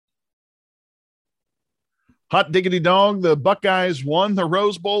Hot diggity dog, the Buckeyes won the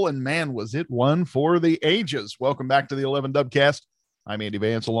Rose Bowl, and man, was it one for the ages. Welcome back to the 11 Dubcast. I'm Andy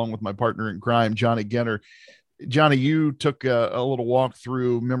Vance, along with my partner in crime, Johnny Ginter. Johnny, you took a little walk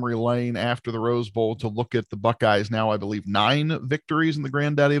through memory lane after the Rose Bowl to look at the Buckeyes. Now, I believe 9 victories in the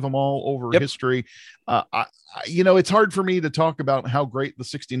Granddaddy of Them All over history. It's hard for me to talk about how great the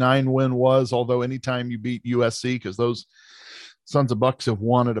 69 win was, although anytime you beat USC, because those Sons of Bucks have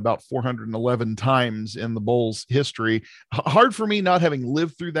won it about 411 times in the Bowl's history. Hard for me, not having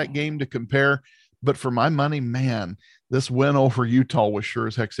lived through that game, to compare. But for my money, man, this win over Utah was sure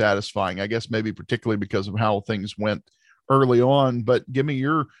as heck satisfying. I guess maybe particularly because of how things went early on. But give me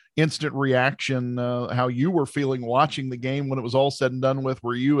your instant reaction, how you were feeling watching the game when it was all said and done with.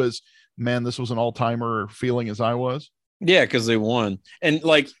 Were you as, man, this was an all-timer feeling as I was? Yeah, because they won. And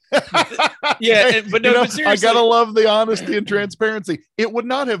but seriously, I gotta love the honesty and transparency. It would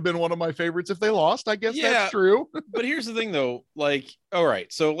not have been one of my favorites if they lost. I guess that's true. But here's the thing, though. All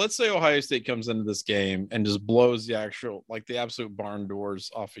right, so let's say Ohio State comes into this game and just blows the absolute barn doors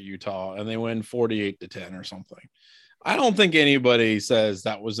off of Utah, and they win 48-10 or something. I don't think anybody says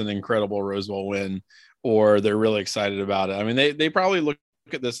that was an incredible Rose Bowl win, or they're really excited about it. I mean, they probably look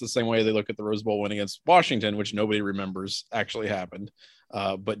at this the same way they look at the Rose Bowl win against Washington, which nobody remembers actually happened,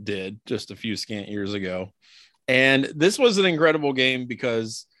 but did just a few scant years ago. And this was an incredible game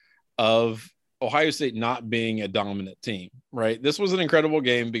because of Ohio State not being a dominant team, right? This was an incredible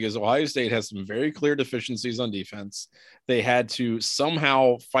game because Ohio State has some very clear deficiencies on defense. They had to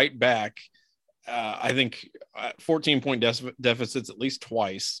somehow fight back. I think 14-point deficits at least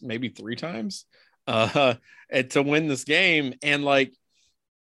twice, maybe 3 times, and to win this game. And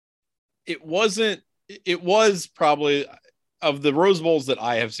it was probably of the Rose Bowls that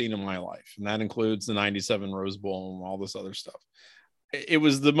I have seen in my life, and that includes the 97 Rose Bowl and all this other stuff. It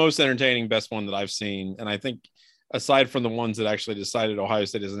was the most entertaining, best one that I've seen. And I think aside from the ones that actually decided Ohio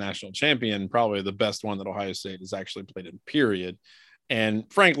State as a national champion, probably the best one that Ohio State has actually played in, period. And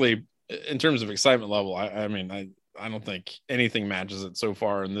frankly, in terms of excitement level, I don't think anything matches it so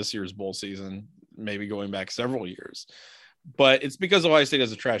far in this year's bowl season, maybe going back several years. But it's because Ohio State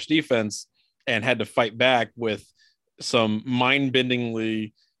has a trash defense and had to fight back with some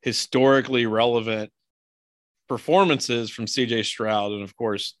mind-bendingly, historically relevant performances from C.J. Stroud and, of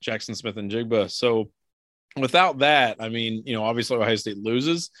course, Jackson Smith and Jigba. So without that, obviously Ohio State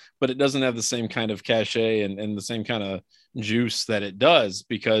loses, but it doesn't have the same kind of cachet and the same kind of juice that it does,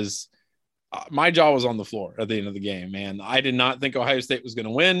 because my jaw was on the floor at the end of the game, man. I did not think Ohio State was going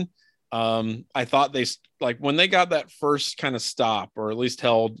to win. I thought they when they got that first kind of stop, or at least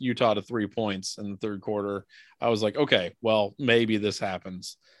held Utah to 3 points in the third quarter, I was like, okay, well, maybe this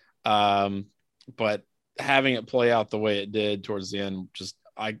happens. But having it play out the way it did towards the end, just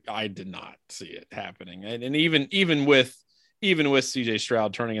I did not see it happening. And even with CJ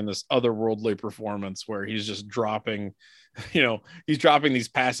Stroud turning in this otherworldly performance where he's just dropping, he's dropping these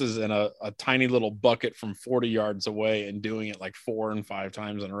passes in a tiny little bucket from 40 yards away and doing it 4 and 5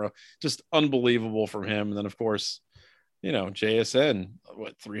 times in a row. Just unbelievable from him. And then, of course, JSN,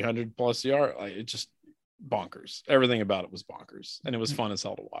 300 plus yards. It just bonkers. Everything about it was bonkers. And it was fun as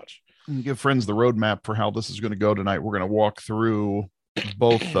hell to watch. Give friends the roadmap for how this is going to go tonight. We're going to walk through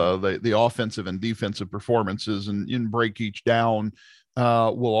both the offensive and defensive performances and break each down.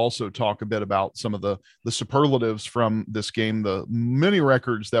 We'll also talk a bit about some of the superlatives from this game, the many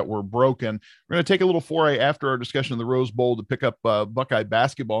records that were broken. We're going to take a little foray after our discussion of the Rose Bowl to pick up Buckeye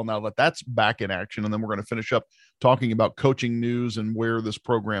basketball now that that's back in action. And then we're going to finish up talking about coaching news and where this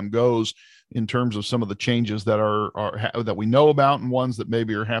program goes in terms of some of the changes that that we know about and ones that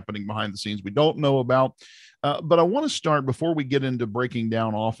maybe are happening behind the scenes we don't know about. But I want to start, before we get into breaking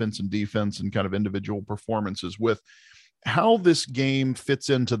down offense and defense and kind of individual performances, with how this game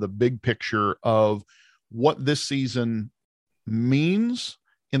fits into the big picture of what this season means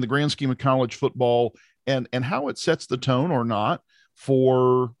in the grand scheme of college football, and how it sets the tone or not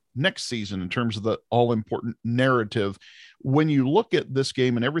for next season in terms of the all important narrative. When you look at this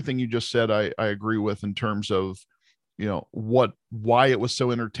game and everything you just said, I agree with in terms of, why it was so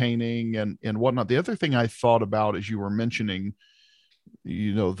entertaining and whatnot. The other thing I thought about as you were mentioning,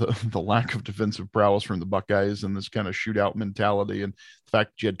 the lack of defensive prowess from the Buckeyes and this kind of shootout mentality, and the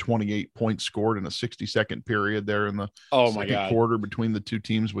fact that you had 28 points scored in a 60-second period there in the second quarter between the two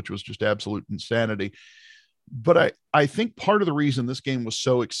teams, which was just absolute insanity. But I think part of the reason this game was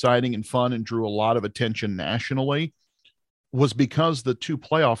so exciting and fun and drew a lot of attention nationally was because the 2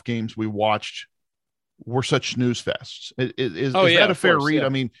 playoff games we watched were such snooze fests. Is that a fair read? Yeah. I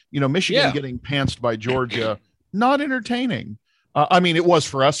mean, Michigan getting pantsed by Georgia, not entertaining. I mean, it was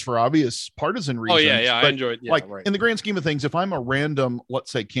for us for obvious partisan Oh yeah, reasons, yeah, I but enjoyed. Yeah, like right. in the grand scheme of things, if I'm a random, let's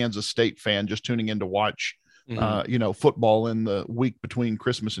say, Kansas State fan just tuning in to watch, Mhm. football in the week between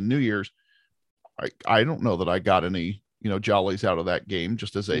Christmas and New Year's, I don't know that I got any, jollies out of that game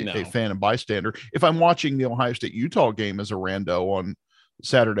just as a No, fan and bystander. If I'm watching the Ohio State Utah game as a rando on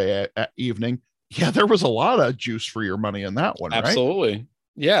Saturday evening, yeah, there was a lot of juice for your money in that one, right? absolutely.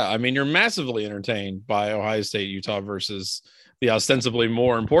 Yeah, I mean, you're massively entertained by Ohio State, Utah versus the ostensibly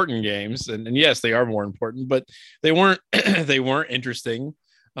more important games, and yes, they are more important, but they weren't they weren't interesting.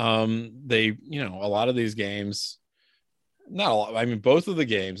 A lot of these games, not a lot. I mean, both of the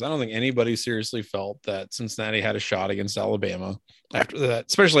games, I don't think anybody seriously felt that Cincinnati had a shot against Alabama after that,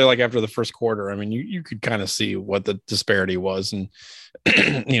 especially like after the first quarter. I mean, you could kind of see what the disparity was and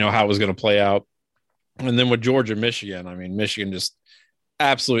how it was going to play out. And then with Georgia, Michigan, I mean, Michigan just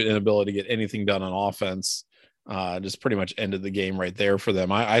absolute inability to get anything done on offense. Just pretty much ended the game right there for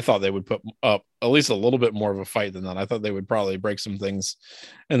them. I thought they would put up at least a little bit more of a fight than that. I thought they would probably break some things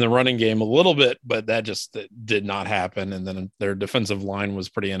in the running game a little bit, but that did not happen. And then their defensive line was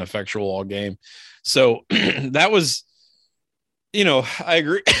pretty ineffectual all game. So that was, I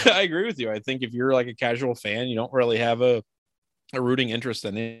agree. I agree with you. I think if you're like a casual fan, you don't really have a rooting interest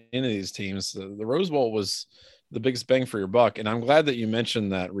in any of these teams. The Rose Bowl was the biggest bang for your buck. And I'm glad that you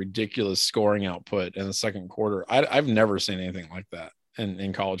mentioned that ridiculous scoring output in the second quarter. I've never seen anything like that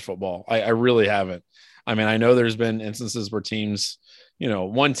in college football. I really haven't. I mean, I know there's been instances where teams,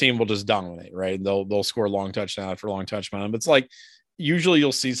 one team will just dominate, right? They'll score long touchdown after long touchdown. But it's like usually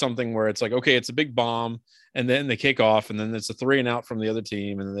you'll see something where it's like, okay, it's a big bomb, and then they kick off, and then it's a 3-and-out from the other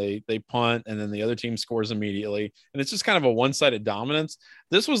team, and they punt, and then the other team scores immediately, and it's just kind of a one-sided dominance.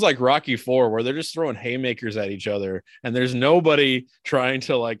 This was like Rocky IV, where they're just throwing haymakers at each other, and there's nobody trying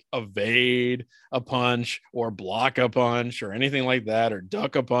to like evade a punch or block a punch or anything like that or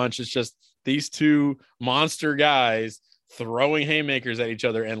duck a punch. It's just these two monster guys throwing haymakers at each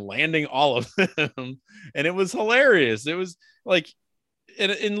other and landing all of them, and it was hilarious. It was like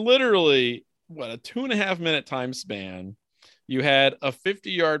in literally what, a 2.5 minute time span, you had a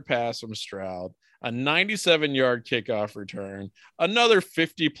 50-yard pass from Stroud, a 97-yard kickoff return, another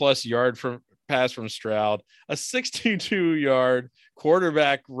 50 plus yard from pass from Stroud, a 62-yard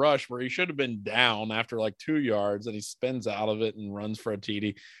quarterback rush where he should have been down after like 2 yards, and he spins out of it and runs for a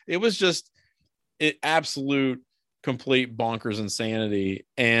TD. It was just absolute complete bonkers insanity.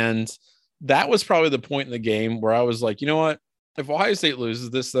 And that was probably the point in the game where I was like, you know what? If Ohio State loses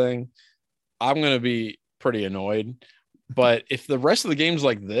this thing, I'm going to be pretty annoyed. But if the rest of the game's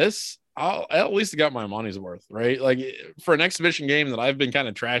like this, I'll at least got my money's worth, right? Like for an exhibition game that I've been kind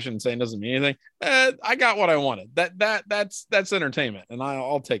of trashing and saying doesn't mean anything, I got what I wanted. That's entertainment, and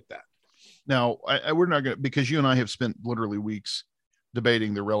I'll take that. Now, we're not going to, because you and I have spent literally weeks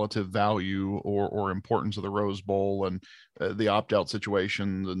debating the relative value or importance of the Rose Bowl and the opt-out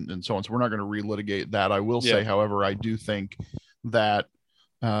situations and so on. So we're not going to relitigate that. I will say, however, I do think that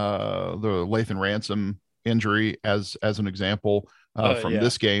the Lathan Ransom injury as an example from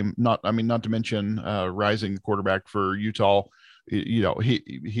this game, not to mention rising quarterback for Utah,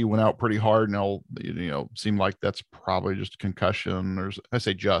 he went out pretty hard, and seemed like that's probably just a concussion, or I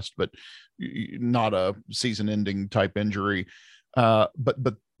say just, but not a season ending type injury. But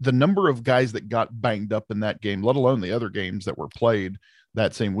the number of guys that got banged up in that game, let alone the other games that were played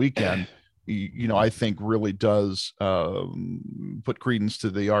that same weekend, I think really does put credence to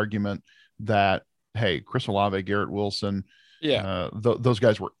the argument that, hey, Chris Olave, Garrett Wilson, those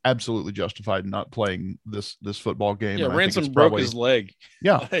guys were absolutely justified in not playing this football game. Yeah, and Ransom broke his leg.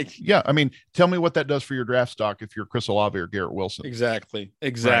 Yeah, yeah. I mean, tell me what that does for your draft stock if you're Chris Olave or Garrett Wilson. Exactly.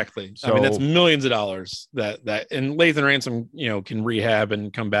 Right. So, I mean, that's millions of dollars that and Lathan Ransom, can rehab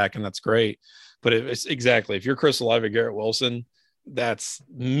and come back, and that's great. But it's exactly, if you're Chris Olave or Garrett Wilson, that's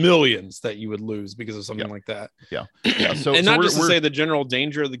millions that you would lose because of something like that. Yeah. So, and not just to say the general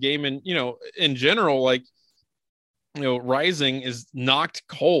danger of the game, and in general, like, Rising is knocked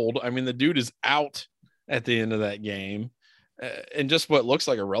cold. I mean, the dude is out at the end of that game, and just what looks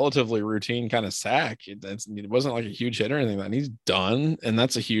like a relatively routine kind of sack. It wasn't like a huge hit or anything like that. And he's done, and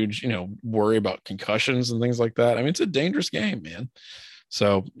that's a huge, worry about concussions and things like that. I mean, it's a dangerous game, man.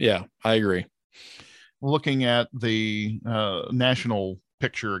 So yeah, I agree. Looking at the national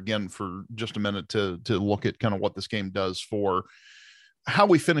picture again for just a minute to look at kind of what this game does for how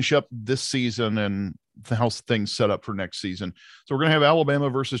we finish up this season and how things set up for next season. So we're going to have Alabama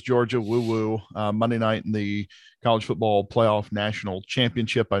versus Georgia, Monday night in the college football playoff national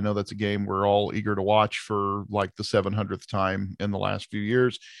championship. I know that's a game we're all eager to watch for like the 700th time in the last few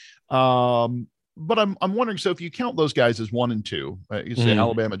years. but I'm wondering. So if you count those guys as 1 and 2, you say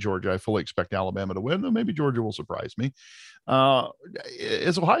Alabama, Georgia. I fully expect Alabama to win. Though maybe Georgia will surprise me.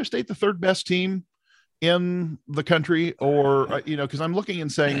 Is Ohio State the third best team in the country, or because I'm looking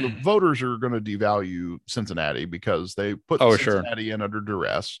and saying the voters are going to devalue Cincinnati because they put Cincinnati in under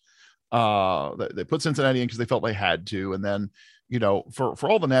duress. They put Cincinnati in because they felt they had to, and then for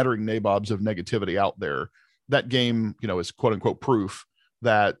all the nattering nabobs of negativity out there, that game is quote unquote proof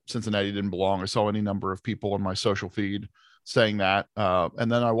that Cincinnati didn't belong. I saw any number of people on my social feed saying that,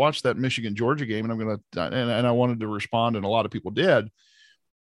 and then I watched that Michigan Georgia game, and and I wanted to respond, and a lot of people did.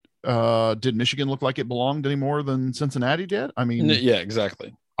 Did Michigan look like it belonged any more than Cincinnati did? I mean, yeah,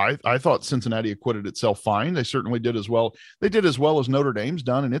 exactly. I thought Cincinnati acquitted itself fine. They certainly did as well. They did as well as Notre Dame's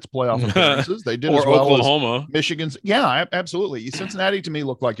done in its playoff appearances. They did as well Oklahoma. As Michigan's. Yeah, absolutely. Cincinnati to me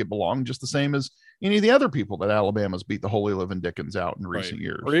looked like it belonged, just the same as any of the other people that Alabama's beat the holy living dickens out in recent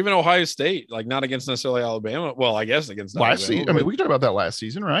years. Or even Ohio State, like not against necessarily Alabama. Well, I guess against last season. I mean, we can talk about that last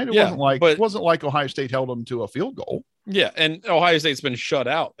season, right? It wasn't like Ohio State held them to a field goal. Yeah, and Ohio State's been shut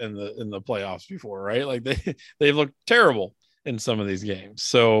out in the playoffs before, right? Like they've looked terrible in some of these games.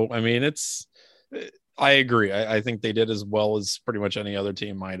 So I mean, I agree. I think they did as well as pretty much any other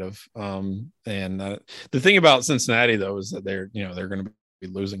team might have. The thing about Cincinnati though is that they're going to be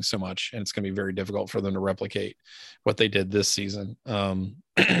losing so much, and it's going to be very difficult for them to replicate what they did this season.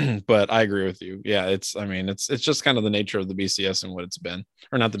 But I agree with you. Yeah, it's just kind of the nature of the BCS and what it's been,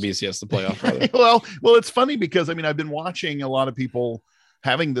 or not the BCS, the playoff. Rather. well, it's funny because I've been watching a lot of people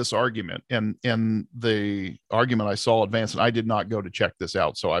having this argument, and the argument I saw advance, and I did not go to check this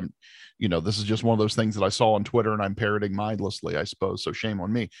out. So I'm, this is just one of those things that I saw on Twitter and I'm parroting mindlessly, I suppose. So shame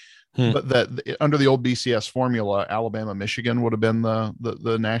on me. But that under the old BCS formula, Alabama, Michigan would have been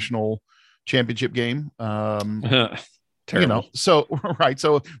the national championship game. Terrible. So right.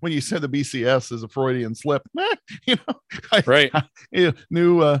 So when you say the BCS is a Freudian slip, right.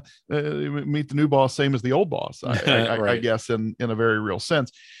 New meet the new boss, same as the old boss, I right. guess in a very real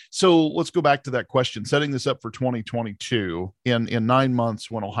sense. So let's go back to that question, setting this up for 2022 in 9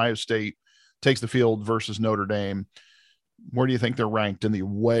 months when Ohio State takes the field versus Notre Dame. Where do you think they're ranked in the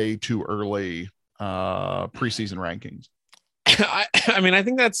way too early preseason rankings? I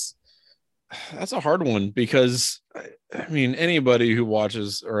think that's a hard one because anybody who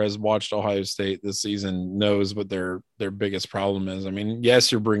watches or has watched Ohio State this season knows what their biggest problem is.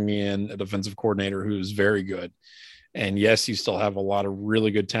 Yes, you're bringing in a defensive coordinator who's very good, and yes, you still have a lot of really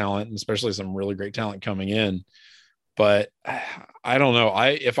good talent, and especially some really great talent coming in. But I don't know.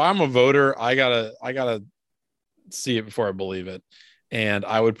 If I'm a voter, I gotta see it before I believe it, and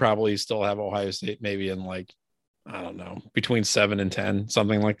I would probably still have Ohio State maybe in I don't know, between 7 and 10,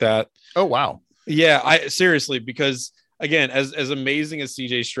 something like that. Oh, wow. Yeah, seriously, because again, as amazing as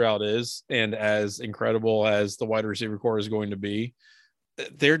CJ Stroud is, and as incredible as the wide receiver core is going to be,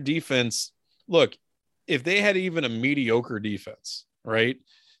 their defense, look, if they had even a mediocre defense, right?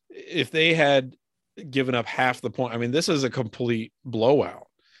 If they had given up half the point, this is a complete blowout,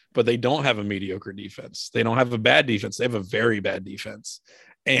 but they don't have a mediocre defense. They don't have a bad defense. They have a very bad defense.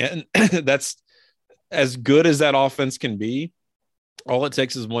 And that's as good as that offense can be. All it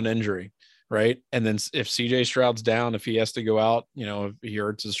takes is one injury, right? And then if CJ Stroud's down, if he has to go out, if he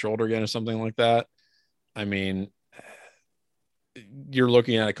hurts his shoulder again or something like that, you're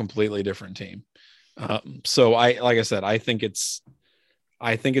looking at a completely different team. So like I said, I think it's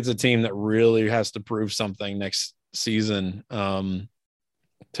a team that really has to prove something next season,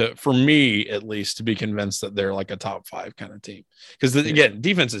 for me at least, to be convinced that they're like a top 5 kind of team. Because again,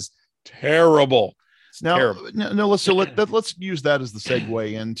 defense is terrible. Let's use that as the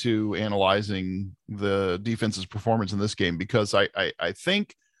segue into analyzing the defense's performance in this game, because I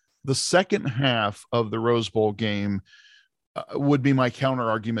think the second half of the Rose Bowl game would be my counter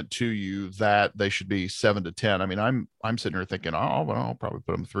argument to you that they should be 7 to 10. I'm sitting here thinking, I'll probably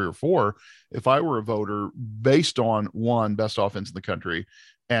put them 3 or 4 if I were a voter, based on 1, best offense in the country,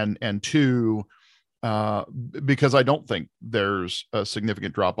 and 2, because I don't think there's a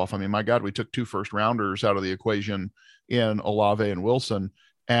significant drop off. My God, we took 2 first rounders out of the equation in Olave and Wilson,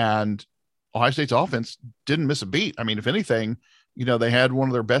 and Ohio State's offense didn't miss a beat. If anything, they had one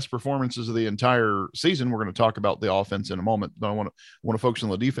of their best performances of the entire season. We're going to talk about the offense in a moment, but I want to focus on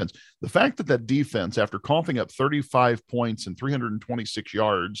the defense. The fact that defense, after coughing up 35 points and 326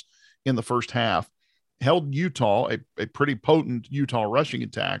 yards in the first half, held Utah, a pretty potent Utah rushing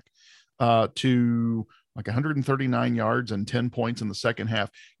attack, to like 139 yards and 10 points in the second half,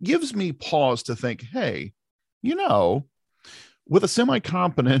 gives me pause to think, hey, with a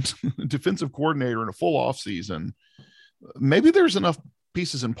semi-competent defensive coordinator in a full off season, maybe there's enough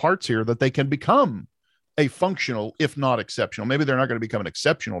pieces and parts here that they can become a functional, if not exceptional. Maybe they're not going to become an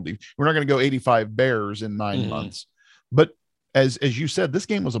exceptional. We're not going to go 85 Bears in 9 months, but as you said, this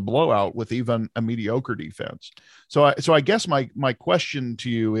game was a blowout with even a mediocre defense. So I guess my question to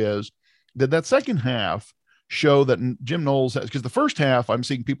you is, did that second half show that Jim Knowles has, because the first half I'm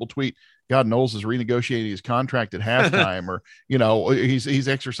seeing people tweet, God, Knowles is renegotiating his contract at halftime, or he's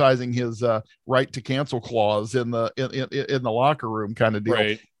exercising his right to cancel clause in the locker room kind of deal.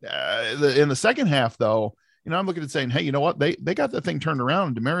 Right. In the second half, though, I'm looking at saying, hey, you know what, they got that thing turned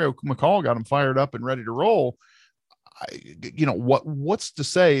around, and Demario McCall got him fired up and ready to roll. What's to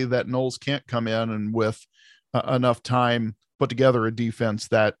say that Knowles can't come in and with enough time put together a defense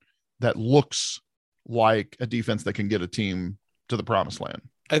that looks like a defense that can get a team to the promised land?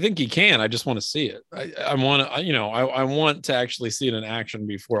 I think he can. I just want to see it. I want to actually see it in action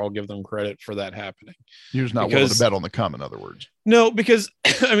before I'll give them credit for that happening. You're just not willing to bet on the come, in other words. No, because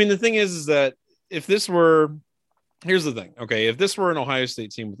I mean, the thing is that if this were, here's the thing. Okay. If this were an Ohio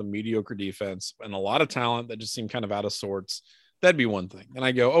State team with a mediocre defense and a lot of talent that just seemed kind of out of sorts, that'd be one thing. And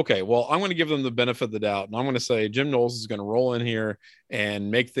I go, okay, well, I'm going to give them the benefit of the doubt. And I'm going to say Jim Knowles is going to roll in here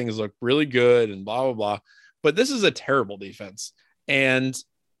and make things look really good and blah, blah, blah. But this is a terrible defense. And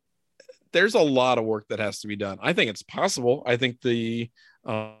there's a lot of work that has to be done. I think it's possible. I think that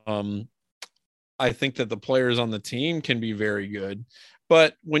the players on the team can be very good.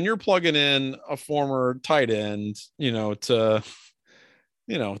 But when you're plugging in a former tight end, to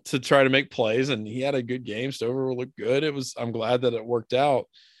try to make plays, and he had a good game, Stover looked good. I'm glad that it worked out.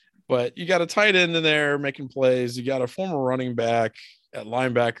 But you got a tight end in there making plays. You got a former running back at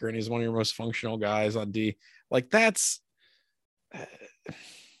linebacker, and he's one of your most functional guys on D. Like, that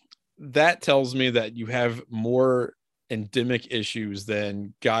tells me that you have more endemic issues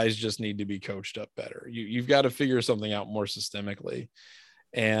than guys just need to be coached up better. You've got to figure something out more systemically.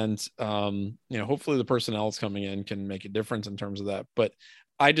 And, hopefully the personnel that's coming in can make a difference in terms of that. But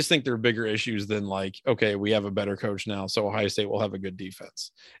I just think there are bigger issues than like, okay, we have a better coach now, so Ohio State will have a good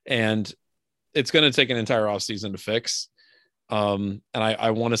defense. And it's going to take an entire offseason to fix. And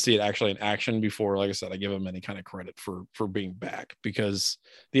I want to see it actually in action before, like I said, I give them any kind of credit for being back, because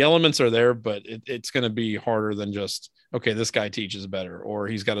the elements are there, but it's going to be harder than just, okay, this guy teaches better, or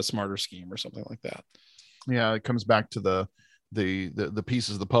he's got a smarter scheme or something like that. Yeah. It comes back to the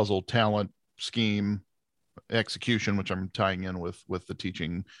pieces of the puzzle: talent, scheme, execution, which I'm tying in with the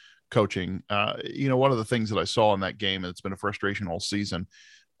teaching, coaching. One of the things that I saw in that game, and it's been a frustration all season,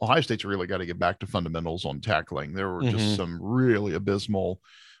 Ohio State's really got to get back to fundamentals on tackling. There were just some really abysmal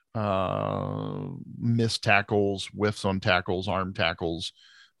missed tackles, whiffs on tackles, arm tackles,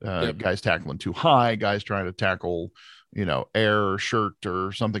 guys tackling too high, guys trying to tackle, air or shirt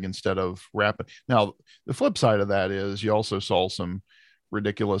or something instead of wrapping. Now, the flip side of that is you also saw some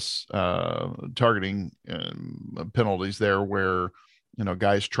ridiculous targeting penalties there where,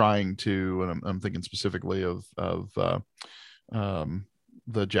 guys trying to, and I'm thinking specifically of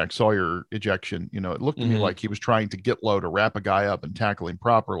the Jack Sawyer ejection. It looked to me like he was trying to get low to wrap a guy up and tackle him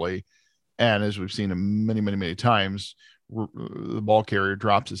properly. And as we've seen him many, many, many times, the ball carrier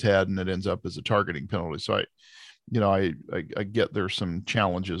drops his head and it ends up as a targeting penalty. So I get there's some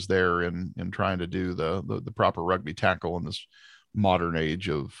challenges there in trying to do the proper rugby tackle in this modern age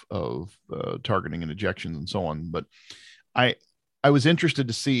of targeting and ejections and so on. But I was interested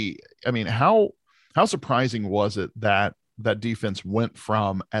to see, how surprising was it that defense went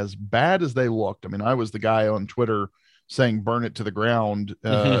from as bad as they looked? I was the guy on Twitter saying burn it to the ground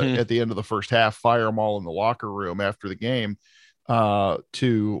at the end of the first half, fire them all in the locker room after the game,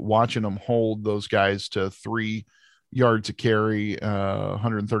 to watching them hold those guys to 3 yards a carry,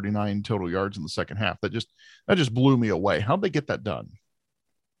 139 total yards in the second half. That just blew me away. How'd they get that done?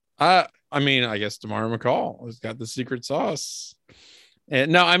 I guess Demario McCall has got the secret sauce.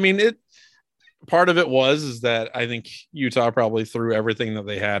 And no, part of it is that I think Utah probably threw everything that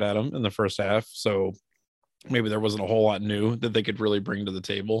they had at them in the first half. So maybe there wasn't a whole lot new that they could really bring to the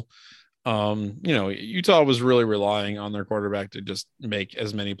table. Utah was really relying on their quarterback to just make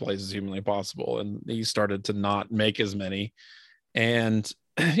as many plays as humanly possible. And he started to not make as many. And,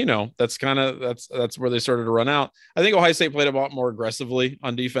 that's where they started to run out. I think Ohio State played a lot more aggressively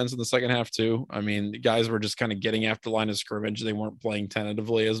on defense in the second half too. The guys were just kind of getting after the line of scrimmage. They weren't playing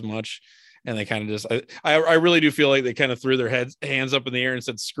tentatively as much. And they kind of just, I really do feel like they kind of threw their hands up in the air and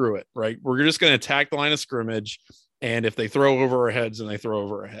said, screw it, right? We're just going to attack the line of scrimmage. And if they throw over our heads, then they throw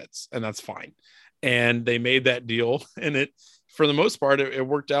over our heads, and that's fine. And they made that deal. And for the most part, it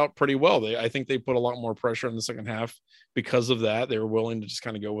worked out pretty well. I think they put a lot more pressure in the second half because of that. They were willing to just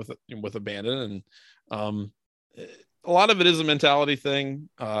kind of go with abandon. And a lot of it is a mentality thing,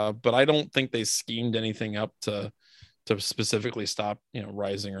 but I don't think they schemed anything up to specifically stop,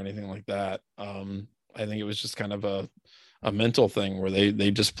 Rising or anything like that. I think it was just kind of a mental thing where they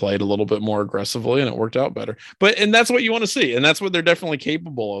just played a little bit more aggressively and it worked out better. And that's what you want to see. And that's what they're definitely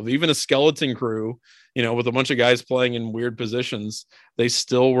capable of. Even a skeleton crew, with a bunch of guys playing in weird positions, they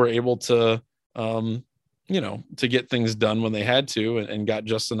still were able to, to get things done when they had to and got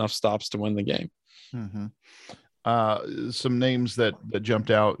just enough stops to win the game. Mm-hmm. Some names that jumped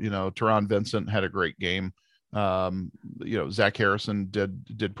out, Teron Vincent had a great game. Zach Harrison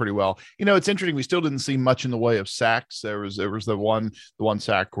did pretty well. It's interesting. We still didn't see much in the way of sacks. There was the one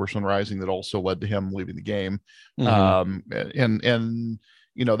sack, of course, on Rising that also led to him leaving the game. Mm-hmm. And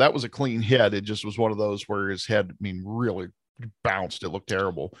that was a clean hit. It just was one of those where his head, really bounced. It looked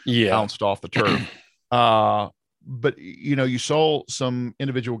terrible. Yeah. Bounced off the turf. But you saw some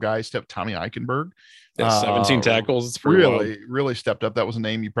individual guys step. Tommy Eichenberg, 17 tackles. It's really stepped up. That was a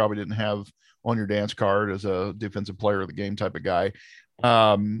name you probably didn't have on your dance card as a defensive player of the game type of guy.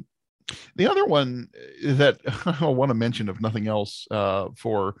 The other one that I want to mention, if nothing else,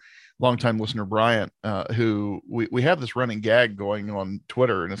 for longtime listener Bryant, who we have this running gag going on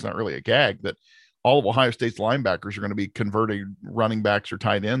Twitter, and it's not really a gag, that all of Ohio State's linebackers are going to be converting running backs or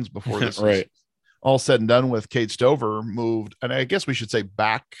tight ends before this right. is all said and done with. Cade Stover moved, and I guess we should say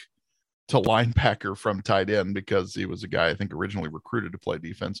back to linebacker from tight end, because he was a guy I think originally recruited to play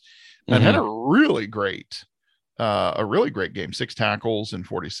defense, and had a really great game. 6 tackles and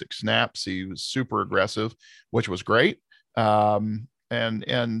 46 snaps. He was super aggressive, which was great, and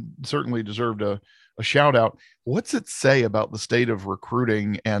certainly deserved a shout out. What's it say about the state of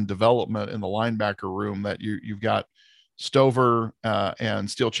recruiting and development in the linebacker room that you've got Stover and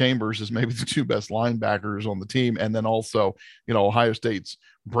Steel Chambers as maybe the 2 best linebackers on the team, and then also Ohio State's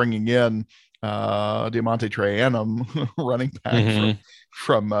bringing in Diamante Trayanum, running back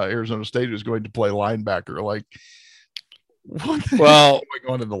from Arizona State, who's going to play linebacker. Like, what the hell is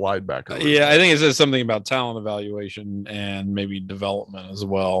going on in the linebacker room? Yeah, I think it says something about talent evaluation and maybe development as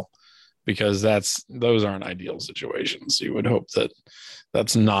well, because those aren't ideal situations. You would hope that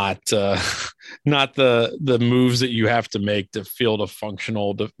that's not the moves that you have to make to field a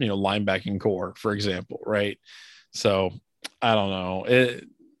functional linebacking core, for example, right? So I don't know.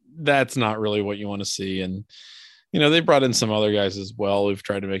 That's not really what you want to see. And they brought in some other guys as well who've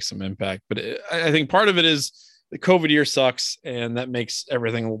tried to make some impact, but I think part of it is the COVID year sucks, and that makes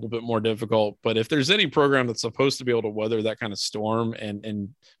everything a little bit more difficult. But if there's any program that's supposed to be able to weather that kind of storm and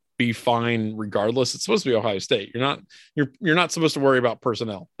be fine regardless, it's supposed to be Ohio State. You're not supposed to worry about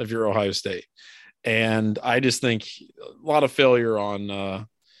personnel if you're Ohio State. And I just think a lot of failure on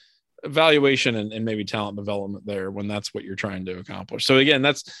evaluation and maybe talent development there when that's what you're trying to accomplish. So again,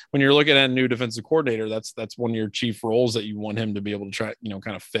 that's when you're looking at a new defensive coordinator, that's one of your chief roles that you want him to be able to try,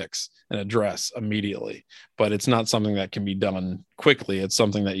 kind of fix and address immediately. But it's not something that can be done quickly. It's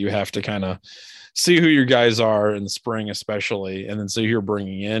something that you have to kind of see who your guys are in the spring, especially, and then see who you're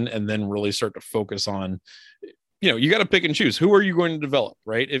bringing in, and then really start to focus on, you got to pick and choose. Who are you going to develop,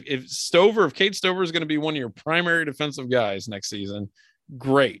 right? If Cade Stover is going to be one of your primary defensive guys next season,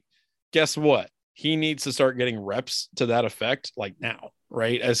 great. Guess what? He needs to start getting reps to that effect, like now,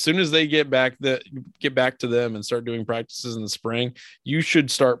 right? As soon as they get back to them and start doing practices in the spring, you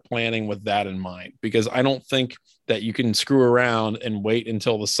should start planning with that in mind, because I don't think that you can screw around and wait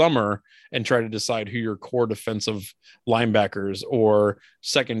until the summer and try to decide who your core defensive linebackers or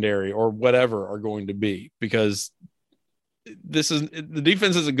secondary or whatever are going to be, because the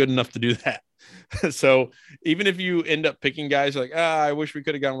defense isn't good enough to do that. So even if you end up picking guys like, I wish we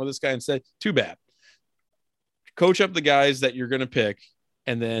could have gone with this guy instead, too bad. Coach up the guys that you're going to pick,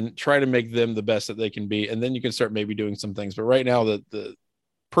 and then try to make them the best that they can be. And then you can start maybe doing some things. But right now, the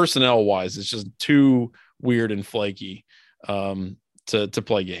personnel wise, it's just too weird and flaky to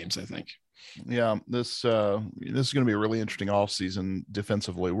play games, I think. Yeah, this is going to be a really interesting offseason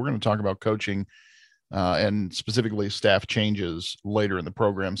defensively. We're going to talk about coaching and specifically staff changes later in the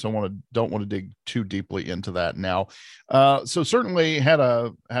program. So don't want to dig too deeply into that now. So certainly had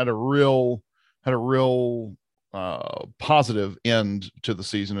a real positive end to the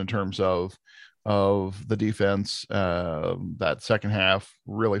season in terms of the defense. That second half,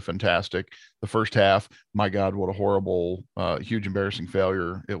 really fantastic. The first half, my God, what a horrible, huge, embarrassing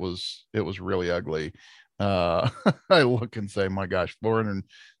failure. It was really ugly. I look and say, my gosh,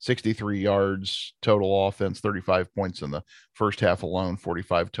 463 yards total offense, 35 points in the first half alone,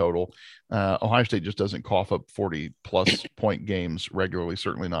 45 total. Ohio State just doesn't cough up 40 plus point games regularly,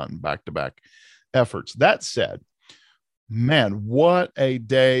 certainly not in back-to-back efforts. That said, Man, what a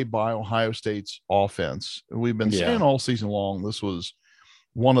day by Ohio State's offense. We've been saying Yeah. all season long this was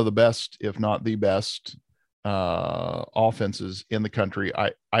one of the best, if not the best, offenses in the country.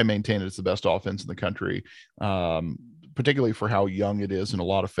 I maintain it's the best offense in the country, particularly for how young it is in a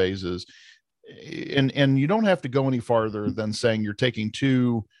lot of phases. And you don't have to go any farther than saying you're taking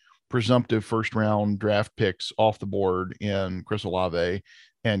two presumptive first round draft picks off the board in Chris Olave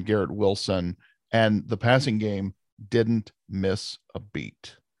and Garrett Wilson, and the passing game didn't miss a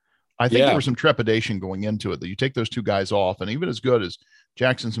beat. I think there Yeah. was some trepidation going into it that you take those two guys off, and even as good as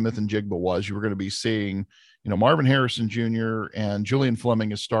Jackson Smith and Jigba was, you were going to be seeing, Marvin Harrison Jr. and Julian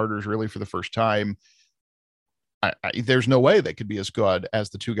Fleming as starters really for the first time. There's no way they could be as good as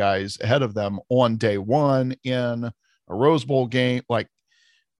the two guys ahead of them on day one in a Rose Bowl game. Like,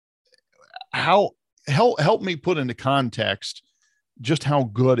 how help me put into context just how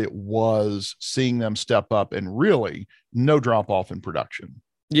good it was seeing them step up and really no drop off in production.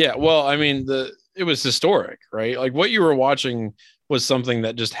 Yeah. Well, I mean, it was historic, right? Like what you were watching was something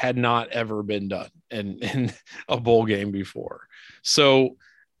that just had not ever been done in a bowl game before. So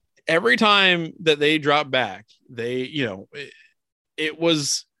every time that they dropped back, it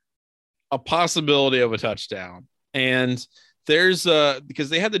was a possibility of a touchdown. And there's because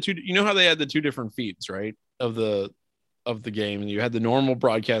they had the two, how they had the two different feeds, right? Of the game, and you had the normal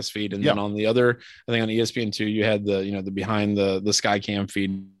broadcast feed, and then on the other, I think on ESPN2, you had the behind the sky cam feed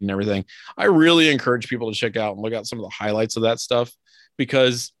and everything. I really encourage people to check out and look out some of the highlights of that stuff,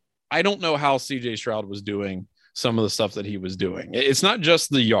 because I don't know how CJ Stroud was doing some of the stuff that he was doing. It's not just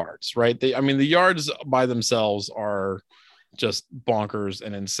the yards, right? The yards by themselves are just bonkers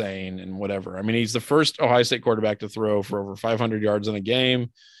and insane and whatever. I mean, he's the first Ohio State quarterback to throw for over 500 yards in a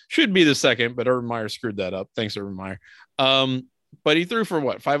game. Should be the second, but Urban Meyer screwed that up. Thanks, Urban Meyer. But he threw for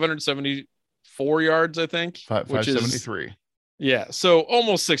what, 574 yards, I think, 573. Yeah, so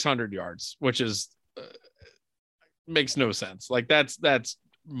almost 600 yards, which is makes no sense. Like that's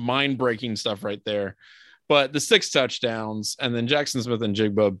mind-breaking stuff right there. But the 6 touchdowns, and then Jackson Smith and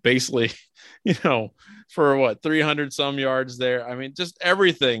Jigba basically, for what, 300 some yards there. I mean, just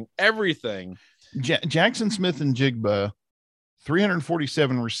everything. Jackson Smith and Jigba,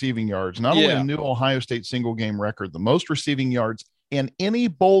 347 receiving yards, not only a new Ohio State single game record, the most receiving yards in any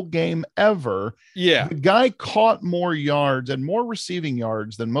bowl game ever. Yeah. The guy caught more yards and more receiving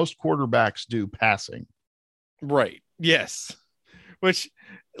yards than most quarterbacks do passing. Right. Yes. Which,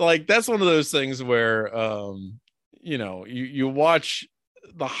 like, that's one of those things where, you watch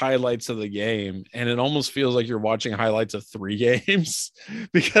the highlights of the game and it almost feels like you're watching highlights of 3 games,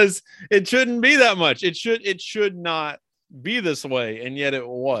 because it shouldn't be that much. It should not be this way. And yet it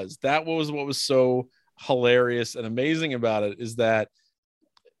was. That was what was so hilarious and amazing about it, is that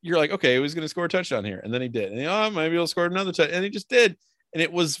you're like, okay, he was going to score a touchdown here. And then he did. And maybe he'll score another touchdown. And he just did. And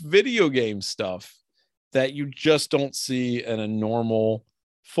it was video game stuff that you just don't see in a normal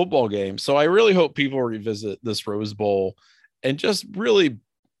football game. So I really hope people revisit this Rose Bowl and just really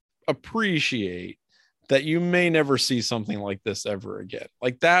appreciate that you may never see something like this ever again.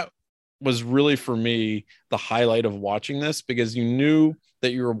 Like, that was really, for me, the highlight of watching this, because you knew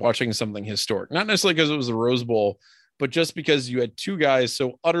that you were watching something historic, not necessarily because it was the Rose Bowl, but just because you had two guys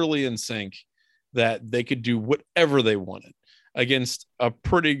so utterly in sync that they could do whatever they wanted against a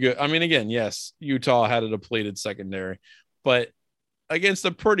pretty good, I mean, again, yes, Utah had a depleted secondary, but against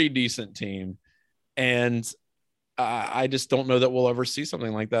a pretty decent team. And I just don't know that we'll ever see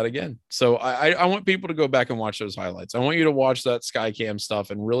something like that again. So I want people to go back and watch those highlights. I want you to watch that Skycam stuff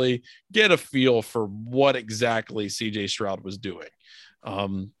and really get a feel for what exactly CJ Stroud was doing,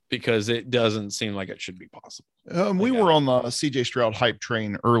 because it doesn't seem like it should be possible. We were on the CJ Stroud hype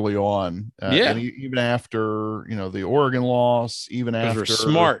train early on. And even after, the Oregon loss, even after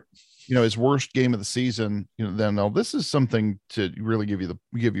smart, his worst game of the season, then this is something to really give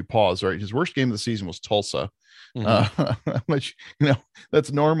you pause, right? His worst game of the season was Tulsa. Which,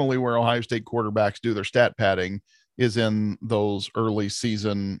 that's normally where Ohio State quarterbacks do their stat padding, is in those early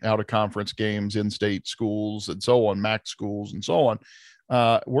season out of conference games, in-state schools and so on, MAC schools and so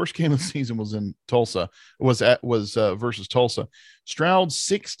on. Worst game of the season was in Tulsa, was versus Tulsa. Stroud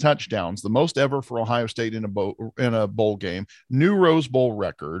 6 touchdowns, the most ever for Ohio State in a bowl game, new Rose Bowl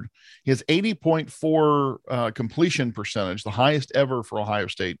record. His 80.4 completion percentage, the highest ever for Ohio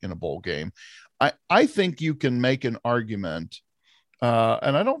State in a bowl game. I think you can make an argument,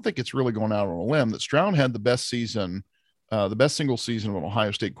 and I don't think it's really going out on a limb, that Stroud had the best season, the best single season of an Ohio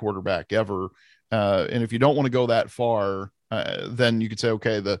State quarterback ever. And if you don't want to go that far, then you could say,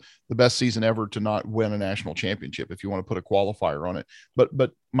 okay, the best season ever to not win a national championship, if you want to put a qualifier on it.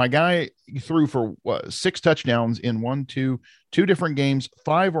 But my guy threw for 6 touchdowns in two different games,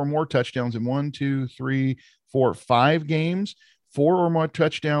 5 or more touchdowns in 5 games, 4 or more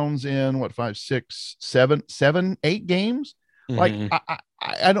touchdowns in 5, 6, 7, 8 games. Like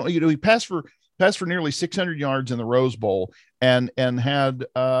I don't, he passed for nearly 600 yards in the Rose Bowl and had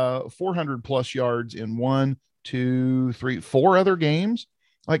 400 plus yards in 1, 2, 3, 4 other games.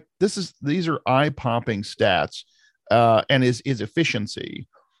 Like these are eye-popping stats. And his efficiency.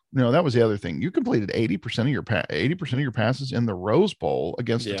 That was the other thing. You completed 80% of your passes in the Rose Bowl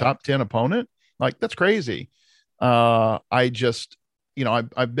against the top 10 opponent. Like, that's crazy. I just,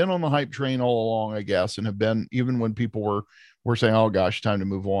 I've been on the hype train all along, I guess, and have been, even when people were saying, oh gosh, time to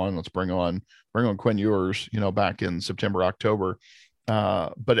move on. Let's bring on Quinn Ewers, back in September, October.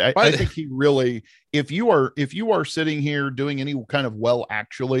 But I think he really, if you are sitting here doing any kind of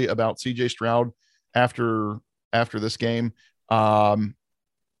actually about CJ Stroud after this game,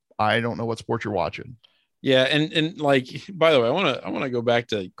 I don't know what sport you're watching. Yeah. And like, by the way, I want to go back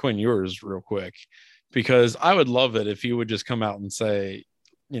to Quinn Ewers real quick, because I would love it if he would just come out and say,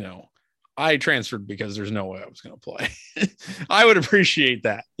 I transferred because there's no way I was going to play. I would appreciate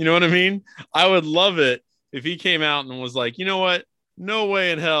that. You know what I mean? I would love it if he came out and was like, you know what? No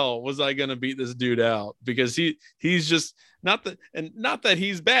way in hell was I going to beat this dude out, because he's just not that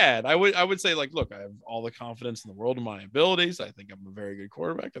he's bad. I would say, like, look, I have all the confidence in the world in my abilities. I think I'm a very good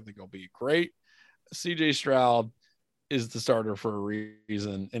quarterback. I think I'll be great. CJ Stroud is the starter for a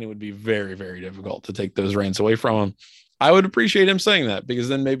reason, and it would be very, very difficult to take those reins away from him. I would appreciate him saying that, because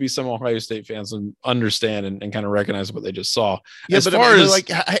then maybe some Ohio State fans would understand and kind of recognize what they just saw. Yeah, as far as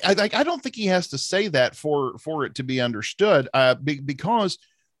I don't think he has to say that for it to be understood, because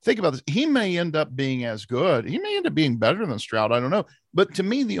think about this. He may end up being as good. He may end up being better than Stroud. I don't know. But to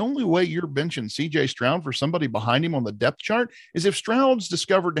me, the only way you're benching CJ Stroud for somebody behind him on the depth chart is if Stroud's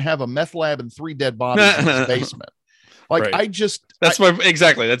discovered to have a meth lab and 3 dead bodies in his basement. Like, right. That's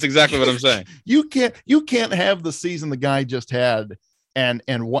exactly what I'm saying. You can't have the season the guy just had and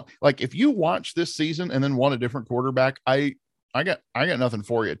what, like, if you watch this season and then want a different quarterback, I got nothing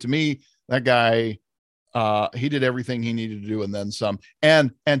for you. To me, that guy, he did everything he needed to do and then some,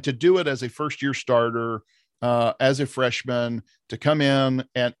 and to do it as a first year starter, as a freshman, to come in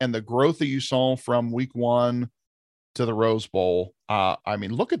and the growth that you saw from week 1 to the Rose Bowl. I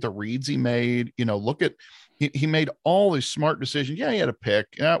mean, look at the reads he made, he made all these smart decisions. Yeah, he had a pick.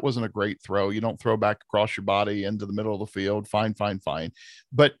 That wasn't a great throw. You don't throw back across your body into the middle of the field. Fine.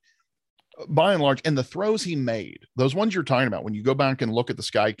 But by and large, and the throws he made, those ones you're talking about, when you go back and look at the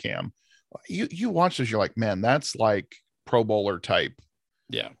sky cam, you watch this, you're like, man, that's like Pro Bowler type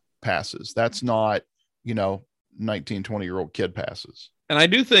passes. That's not, 19, 20-year-old kid passes. And I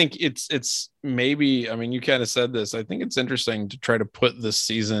do think it's maybe, I mean, you kind of said this, I think it's interesting to try to put this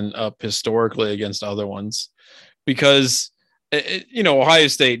season up historically against other ones, because, Ohio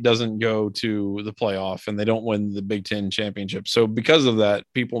State doesn't go to the playoff and they don't win the Big Ten championship. So because of that,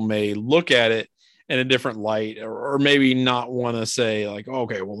 people may look at it in a different light, or maybe not want to say like, oh,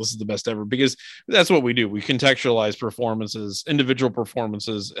 okay, well, this is the best ever, because that's what we do. We contextualize performances, individual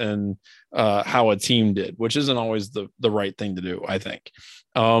performances, and how a team did, which isn't always the right thing to do, I think.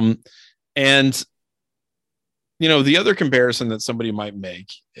 And the other comparison that somebody might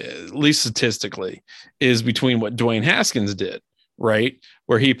make, at least statistically, is between what Dwayne Haskins did, right,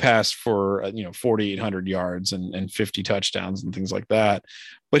 where he passed for 4,800 yards and 50 touchdowns and things like that.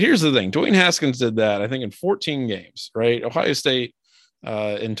 But here's the thing: Dwayne Haskins did that, I think, in 14 games, right? Ohio State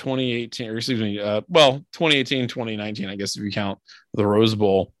in 2018, or excuse me, 2018, 2019, I guess if you count the Rose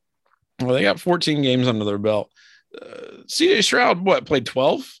Bowl. Well, they got 14 games under their belt. CJ Stroud, played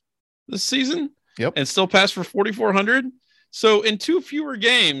 12 this season? Yep. And still passed for 4,400. So in 2 fewer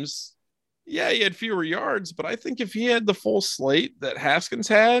games, he had fewer yards, but I think if he had the full slate that Haskins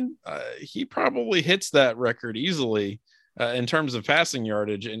had, he probably hits that record easily in terms of passing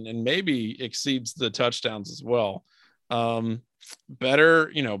yardage, and maybe exceeds the touchdowns as well.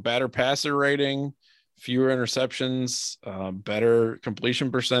 Better passer rating, fewer interceptions, better completion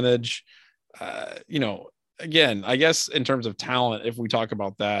percentage. Again, I guess in terms of talent, if we talk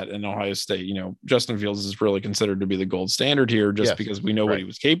about that in Ohio State, Justin Fields is really considered to be the gold standard here, just because we know what he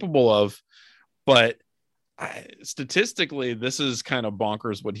was capable of. But statistically, this is kind of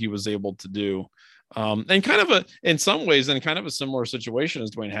bonkers what he was able to do. And kind of in some ways, in kind of a similar situation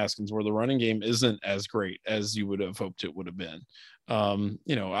as Dwayne Haskins, where the running game isn't as great as you would have hoped it would have been.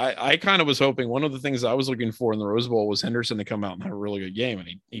 I kind of was hoping one of the things I was looking for in the Rose Bowl was Henderson to come out and have a really good game, and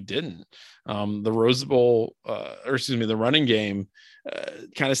he didn't. The Rose Bowl, the running game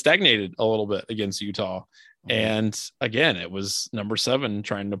kind of stagnated a little bit against Utah. And again, it was number 7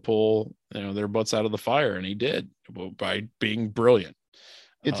 trying to pull their butts out of the fire, and he did by being brilliant.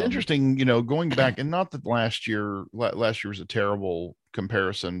 It's interesting, going back, and not that last year was a terrible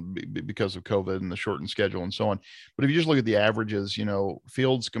comparison because of COVID and the shortened schedule and so on. But if you just look at the averages,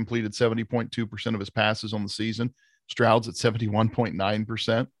 Fields completed 70.2% of his passes on the season. Stroud's at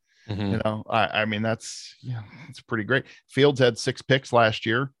 71.9%. I mean, that's pretty great. Fields had 6 picks last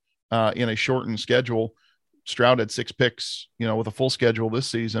year in a shortened schedule. Stroud had 6 picks, with a full schedule this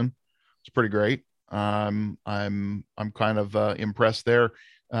season. It's pretty great. I'm kind of impressed there.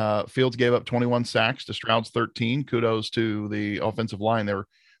 Fields gave up 21 sacks to Stroud's 13. Kudos to the offensive line. They were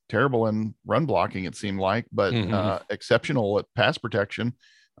terrible in run blocking, it seemed like, but exceptional at pass protection.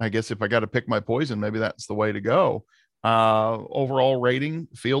 I guess if I got to pick my poison, maybe that's the way to go. Overall rating,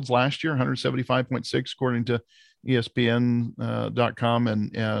 Fields last year, 175.6, according to ESPN.com,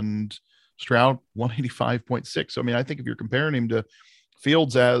 and Stroud, 185.6. So, I mean, I think if you're comparing him to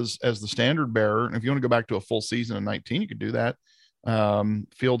Fields as the standard bearer, and if you want to go back to a full season in 19, you could do that.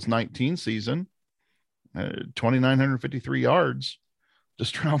 Fields 19 season, 2,953 yards to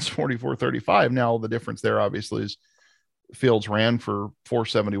Stroud's 4,435. Now the difference there obviously is Fields ran for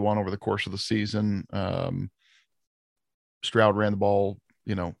 471 over the course of the season. Stroud ran the ball,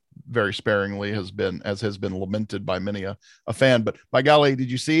 very sparingly, has been lamented by many a fan. But by golly, did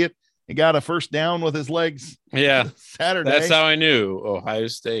you see it? He got a first down with his legs. Yeah. Saturday. That's how I knew Ohio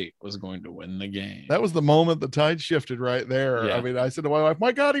State was going to win the game. That was the moment the tide shifted right there. Yeah. I mean, I said to my wife,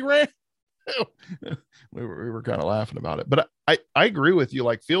 my God, he ran. we were kind of laughing about it. But I agree with you.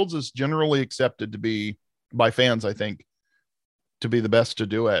 Like, Fields is generally accepted to be, by fans, I think, to be the best to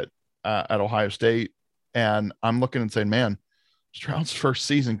do it at Ohio State. And I'm looking and saying, man, Stroud's first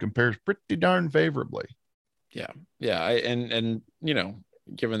season compares pretty darn favorably. Yeah. Yeah. And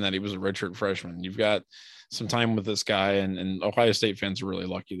given that he was a redshirt freshman, you've got some time with this guy, and Ohio State fans are really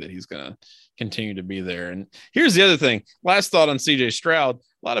lucky that he's going to continue to be there. And here's the other thing. Last thought on CJ Stroud.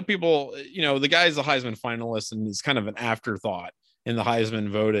 A lot of people, the guy's a Heisman finalist, and he's kind of an afterthought in the Heisman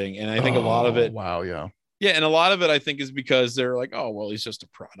voting. And I think a lot of it. Wow. Yeah. Yeah. And a lot of it, I think, is because they're like, oh, well, he's just a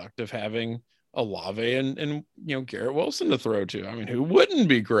product of having Olave and Garrett Wilson to throw to. I mean, who wouldn't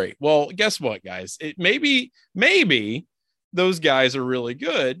be great? Well, guess what, guys? It maybe those guys are really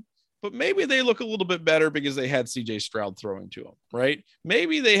good, but maybe they look a little bit better because they had CJ Stroud throwing to them, right?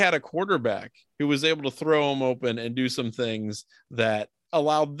 Maybe they had a quarterback who was able to throw them open and do some things that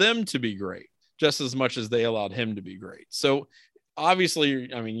allowed them to be great just as much as they allowed him to be great. So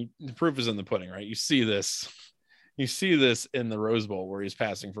obviously, I mean, the proof is in the pudding, right? You see this in the Rose Bowl where he's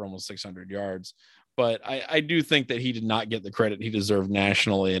passing for almost 600 yards. But I do think that he did not get the credit he deserved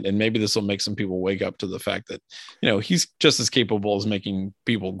nationally. And maybe this will make some people wake up to the fact that, he's just as capable as making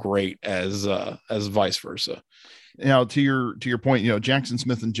people great as vice versa. Now, to your point, Jackson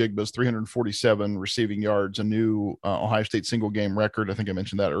Smith and Jigba's 347 receiving yards, a new Ohio State single game record. I think I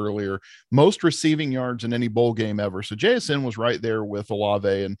mentioned that earlier. Most receiving yards in any bowl game ever. So JSN was right there with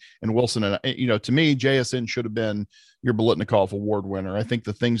Olave and Wilson. And, to me, JSN should have been your Biletnikoff Award winner. I think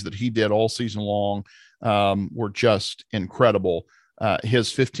the things that he did all season long were just incredible.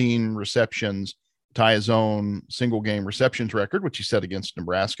 His 15 receptions tie his own single game receptions record, which he set against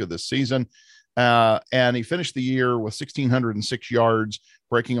Nebraska this season. And he finished the year with 1,606 yards,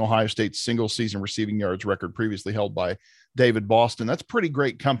 breaking Ohio State's single season receiving yards record previously held by David Boston. That's pretty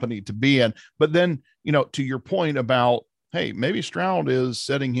great company to be in. But then, to your point about, hey, maybe Stroud is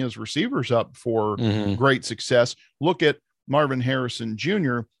setting his receivers up for great success. Look at Marvin Harrison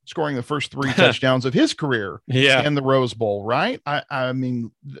Jr. scoring the first 3 touchdowns of his career in the Rose Bowl, right? I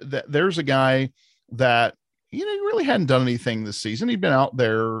mean, there's a guy that, he really hadn't done anything this season. He'd been out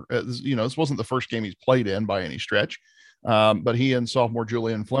there, this wasn't the first game he's played in by any stretch. But he and sophomore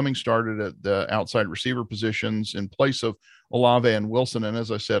Julian Fleming started at the outside receiver positions in place of Olave and Wilson. And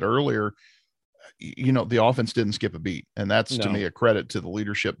as I said earlier, the offense didn't skip a beat. And that's, to me, a credit to the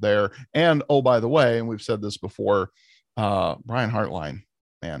leadership there. And, oh, by the way, and we've said this before, Brian Hartline,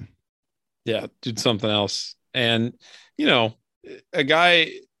 man. Yeah, did something else. And, a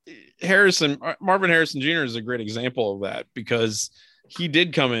guy – Marvin Harrison Jr. is a great example of that because he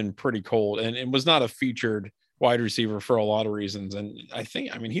did come in pretty cold and was not a featured wide receiver for a lot of reasons. And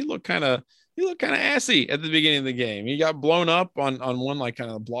he looked kind of assy at the beginning of the game. He got blown up on one, like,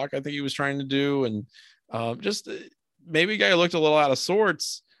 kind of block I think he was trying to do. And just maybe a guy looked a little out of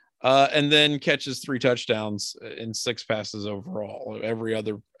sorts. and then catches 3 touchdowns in 6 passes overall. Every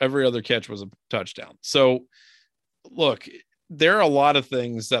other catch was a touchdown. So look, there are a lot of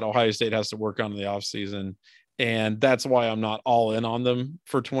things that Ohio State has to work on in the offseason, and that's why I'm not all in on them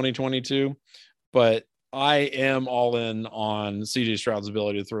for 2022. But I am all in on CJ Stroud's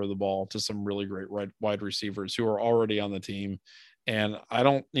ability to throw the ball to some really great wide receivers who are already on the team. And I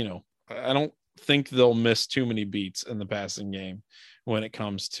don't think they'll miss too many beats in the passing game when it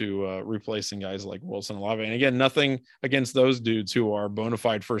comes to replacing guys like Wilson and Olave. And again, nothing against those dudes who are bona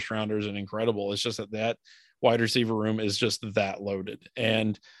fide first rounders and incredible. It's just that wide receiver room is just that loaded.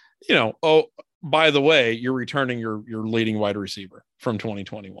 And, oh, by the way, you're returning your leading wide receiver from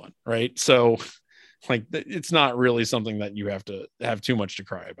 2021, right? So like, it's not really something that you have to have too much to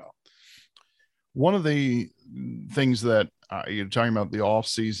cry about. One of the things that you're talking about the off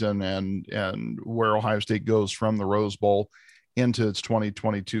season and where Ohio State goes from the Rose Bowl into its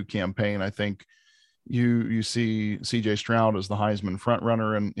 2022 campaign, I think you see CJ Stroud as the Heisman front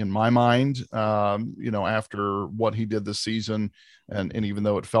runner in my mind, after what he did this season. And even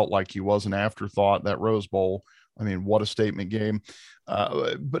though it felt like he was an afterthought, that Rose Bowl, I mean, what a statement game.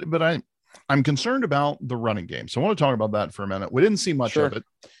 But I'm concerned about the running game. So I want to talk about that for a minute. We didn't see much of it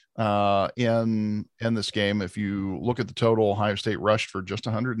in this game. If you look at the total, Ohio State rushed for just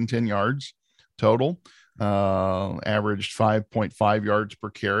 110 yards total, averaged 5.5 yards per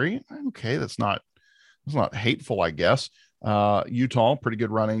carry. Okay, that's not hateful, I guess. Utah, pretty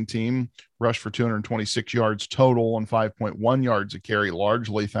good running team, rushed for 226 yards total and 5.1 yards a carry,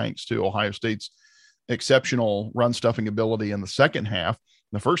 largely thanks to Ohio State's exceptional run stuffing ability in the second half.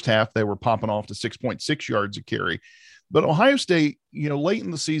 In the first half, they were popping off to 6.6 yards a carry. But Ohio State, late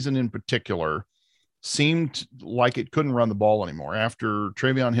in the season in particular, seemed like it couldn't run the ball anymore. After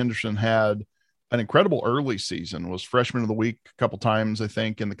Travion Henderson had an incredible early season, was freshman of the week a couple times, I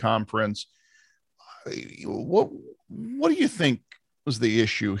think, in the conference. What do you think was the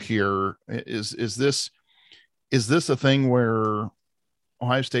issue here? Is this a thing where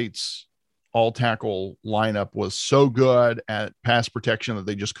Ohio State's all tackle lineup was so good at pass protection that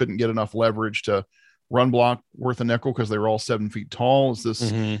they just couldn't get enough leverage to run block worth a nickel because they were all 7 feet tall? Is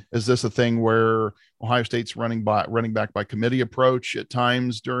this a thing where Ohio State's running back by committee approach at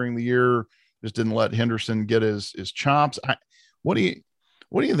times during the year just didn't let Henderson get his chops? What do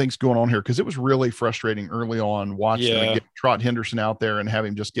you think's going on here? Because it was really frustrating early on watching them trot Henderson out there and have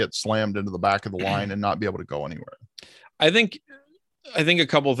him just get slammed into the back of the line and not be able to go anywhere. I think a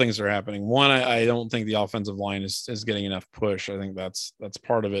couple of things are happening. One, I don't think the offensive line is getting enough push. I think that's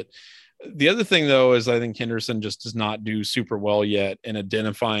part of it. The other thing, though, is I think Henderson just does not do super well yet in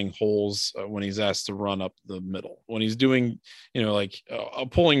identifying holes when he's asked to run up the middle. When he's doing, like a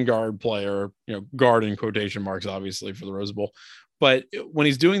pulling guard player, guard in quotation marks, obviously, for the Rose Bowl. But when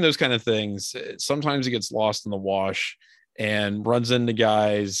he's doing those kind of things, sometimes he gets lost in the wash and runs into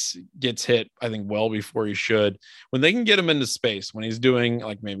guys, gets hit, I think, well before he should. When they can get him into space, when he's doing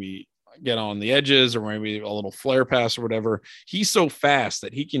like maybe get on the edges or maybe a little flare pass or whatever, he's so fast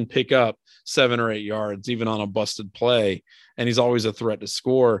that he can pick up 7 or 8 yards, even on a busted play. And he's always a threat to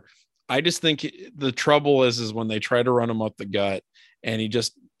score. I just think the trouble is when they try to run him up the gut and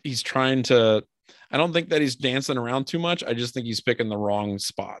he's trying to, I don't think that he's dancing around too much. I just think he's picking the wrong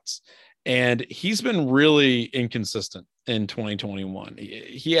spots. And he's been really inconsistent in 2021.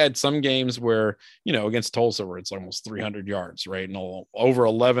 He had some games where, against Tulsa, where it's almost 300 yards, right? And over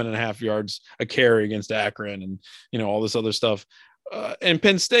 11 and a half yards a carry against Akron and, all this other stuff. And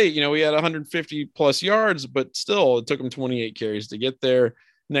Penn State, he had 150 plus yards, but still it took him 28 carries to get there.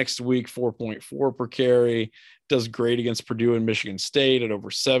 Next week, 4.4 per carry. Does great against Purdue and Michigan State at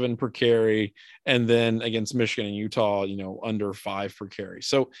over 7 per carry. And then against Michigan and Utah, under 5 per carry.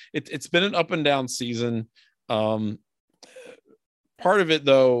 So it's been an up and down season. Part of it,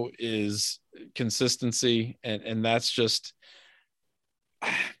 though, is consistency. And that's just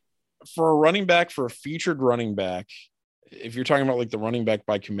for a running back, for a featured running back. If you're talking about like the running back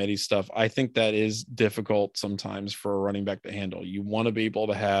by committee stuff, I think that is difficult sometimes for a running back to handle. You want to be able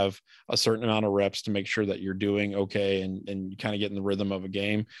to have a certain amount of reps to make sure that you're doing okay and you kind of get in the rhythm of a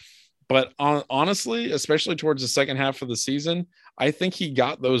game. But honestly, especially towards the second half of the season, I think he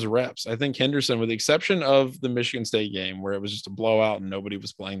got those reps. I think Henderson, with the exception of the Michigan State game where it was just a blowout and nobody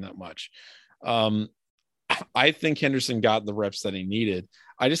was playing that much, I think Henderson got the reps that he needed.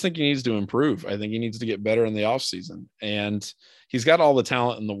 I just think he needs to improve. I think he needs to get better in the offseason. And he's got all the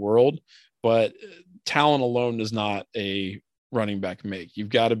talent in the world, but talent alone does not a running back make. You've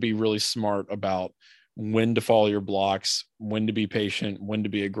got to be really smart about when to follow your blocks, when to be patient, when to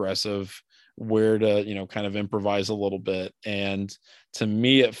be aggressive, where to, kind of improvise a little bit. And to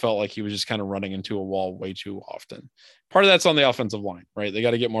me, it felt like he was just kind of running into a wall way too often. Part of that's on the offensive line, right? They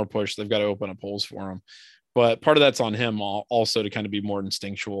got to get more push. They've got to open up holes for him. But part of that's on him also to kind of be more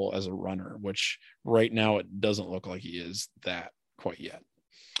instinctual as a runner, which right now it doesn't look like he is that quite yet.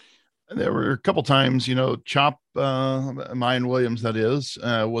 There were a couple times, Chop, Mayan Williams, that is,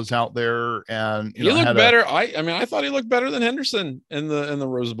 was out there, and he looked better. I thought he looked better than Henderson in the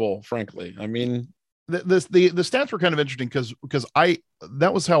Rose Bowl. Frankly, I mean, the stats were kind of interesting because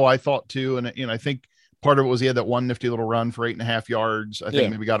that was how I thought too, and I think part of it was he had that one nifty little run for 8.5 yards. I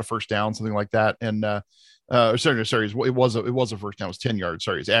think maybe got a first down, something like that, and sorry, it was a first down. It was 10 yards.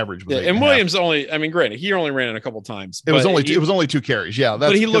 Sorry, his average was 8.5. And Williams granted, he only ran it a couple times. It was only 2 carries. Yeah,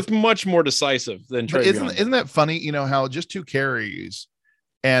 but he looked much more decisive than Trey. Isn't that funny? How just 2 carries,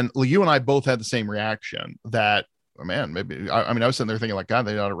 and you and I both had the same reaction that, man, maybe I was sitting there thinking like, God,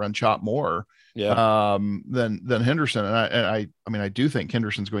 they ought to run Chop more. Yeah. Than Henderson, and I do think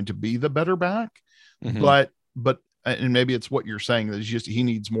Henderson's going to be the better back, mm-hmm. but and maybe it's what you're saying that he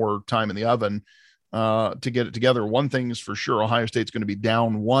needs more time in the oven to get it together. One thing is for sure, Ohio State's going to be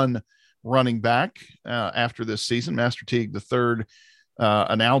down 1 running back after this season. Master Teague III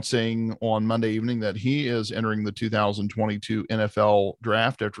announcing on Monday evening that he is entering the 2022 NFL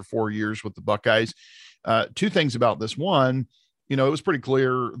draft after 4 years with the Buckeyes. 2 things about this. One, it was pretty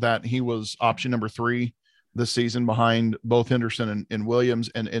clear that he was option number 3 this season behind both Henderson and Williams.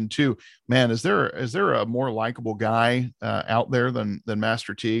 And 2, man, is there a more likable guy out there than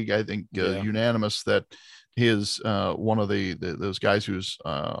Master Teague? I think unanimous that he is one of those guys who's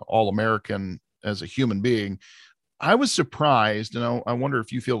All-American as a human being. I was surprised, and I wonder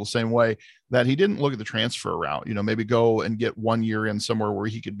if you feel the same way, that he didn't look at the transfer route, maybe go and get 1 year in somewhere where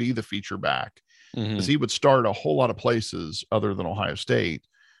he could be the feature back, because he would start a whole lot of places other than Ohio State.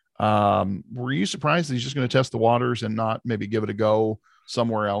 Were you surprised that he's just going to test the waters and not maybe give it a go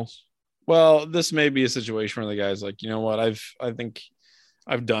somewhere else? Well, this may be a situation where the guy's like, you know what, I think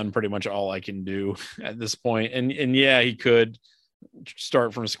I've done pretty much all I can do at this point. And yeah, he could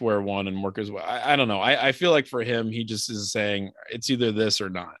start from square one and work his way. I don't know. I feel like for him, he just is saying it's either this or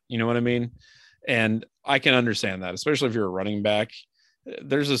not. You know what I mean? And I can understand that, especially if you're a running back.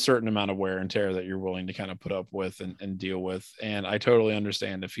 There's a certain amount of wear and tear that you're willing to kind of put up with and deal with. And I totally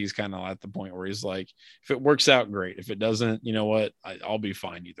understand if he's kind of at the point where he's like, if it works out, great. If it doesn't, you know what, I'll be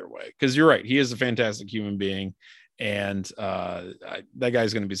fine either way. Cause you're right. He is a fantastic human being. And that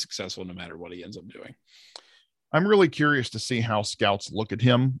guy's going to be successful no matter what he ends up doing. I'm really curious to see how scouts look at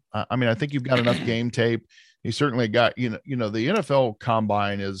him. I think you've got enough game tape. He certainly got, the NFL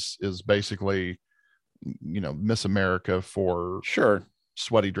combine is basically, Miss America for sure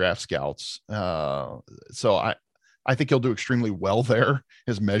sweaty draft scouts. So I think he'll do extremely well there.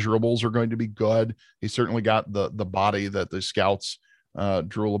 His measurables are going to be good. He's certainly got the body that the scouts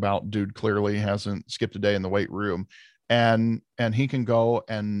drool about. Dude clearly hasn't skipped a day in the weight room, and he can go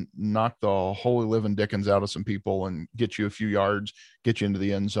and knock the holy living dickens out of some people and get you a few yards, get you into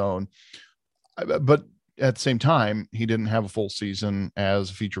the end zone. But at the same time, he didn't have a full season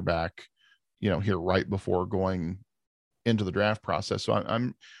as a feature back, here right before going into the draft process. So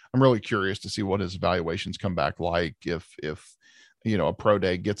I'm really curious to see what his evaluations come back like. If a pro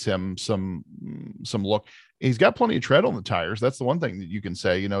day gets him some look. He's got plenty of tread on the tires. That's the one thing that you can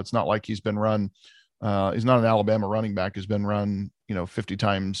say. It's not like he's been run. He's not an Alabama running back who's been run 50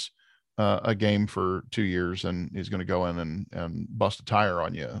 times a game for 2 years, and he's going to go in and bust a tire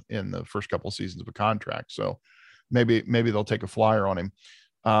on you in the first couple of seasons of a contract. So maybe they'll take a flyer on him.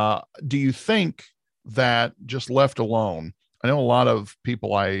 Do you think that just left alone? I know a lot of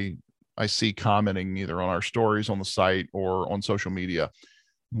people I see commenting either on our stories on the site or on social media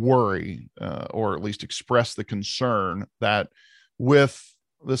worry or at least express the concern that with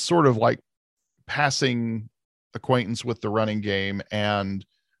this sort of like passing acquaintance with the running game and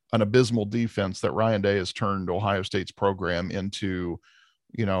an abysmal defense that Ryan Day has turned Ohio State's program into,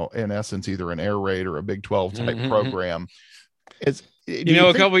 in essence, either an air raid or a Big 12 type program. A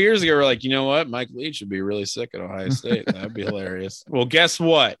couple of years ago, we're like, you know what? Mike Leach would be really sick at Ohio State. That'd be hilarious. Well, guess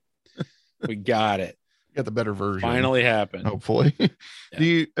what? We got it. Got the better version. Finally happened. Hopefully. Yeah.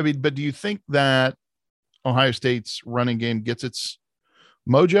 Do you think that Ohio State's running game gets its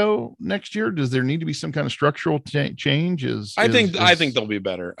mojo next year? Does there need to be some kind of structural change? I think they'll be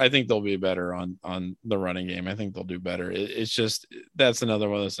better. I think they'll be better on the running game. I think they'll do better. It's just, that's another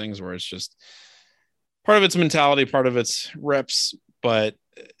one of those things where it's just part of its mentality, part of its reps, but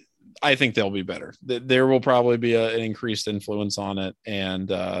I think they'll be better. There will probably be an increased influence on it, and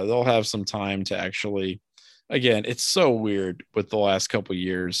they'll have some time to actually, again, it's so weird with the last couple of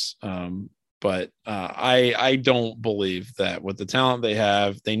years. But I don't believe that with the talent they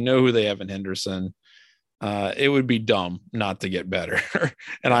have, they know who they have in Henderson. It would be dumb not to get better.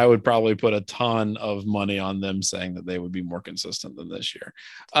 And I would probably put a ton of money on them saying that they would be more consistent than this year.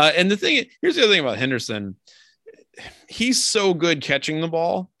 And here's the other thing about Henderson. He's so good catching the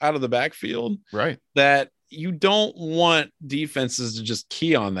ball out of the backfield, right, that you don't want defenses to just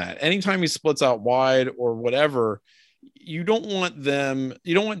key on that. Anytime he splits out wide or whatever, you don't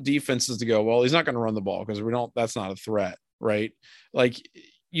want defenses to go, well, he's not going to run the ball because that's not a threat, right? Like,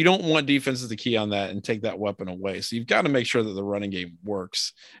 you don't want defenses to key on that and take that weapon away. So you've got to make sure that the running game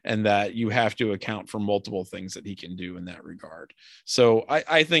works and that you have to account for multiple things that he can do in that regard. So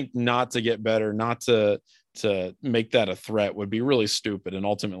I think not to get better, not to make that a threat would be really stupid and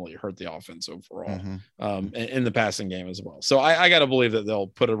ultimately hurt the offense overall, in the passing game as well. So I got to believe that they'll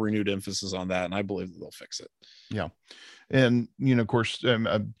put a renewed emphasis on that, and I believe that they'll fix it. Yeah. And, of course,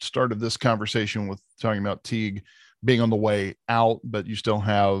 I started this conversation with talking about Teague being on the way out, but you still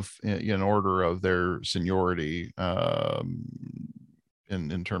have, in order of their seniority,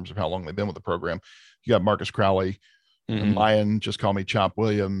 in terms of how long they've been with the program, you got Marcus Crowley, and Lyon, just call me Chop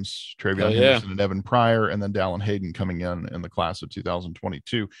Williams, Travion Henderson, and Evan Pryor, and then Dallin Hayden coming in the class of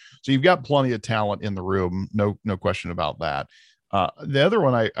 2022. So you've got plenty of talent in the room. No question about that. The other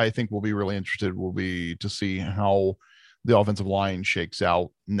one I think will be really interested will be to see how the offensive line shakes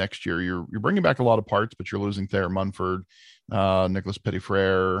out next year. You're bringing back a lot of parts, but you're losing Thayer Munford, Nicholas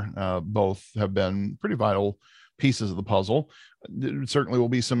Petitfrere. Both have been pretty vital pieces of the puzzle. There certainly will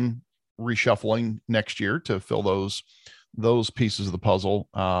be some reshuffling next year to fill those pieces of the puzzle.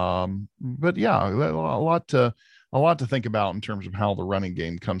 But yeah, a lot to think about in terms of how the running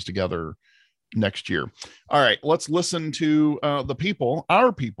game comes together next year. All right, let's listen to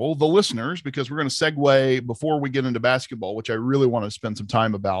our people, the listeners, because we're going to segue before we get into basketball, which I really want to spend some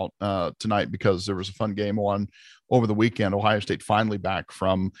time about tonight, because there was a fun game on over the weekend. Ohio State finally back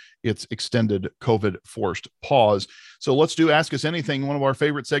from its extended COVID forced pause. So let's do Ask Us Anything, one of our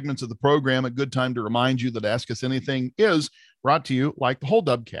favorite segments of the program. A good time to remind you that Ask Us Anything is brought to you, like the whole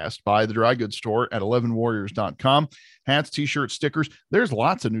Dubcast, by the dry goods store at 11warriors.com. Hats, t-shirts, stickers. There's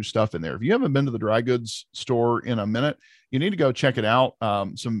lots of new stuff in there. If you haven't been to the dry goods store in a minute, you need to go check it out.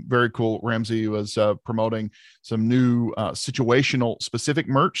 Some very cool. Ramsey was promoting some new situational specific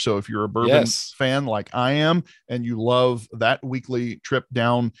merch. So if you're a bourbon fan like I am, and you love that weekly trip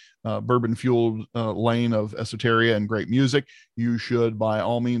down bourbon fueled lane of esoteria and great music, you should by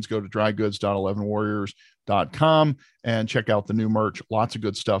all means go to drygoods.11warriors.com and check out the new merch. Lots of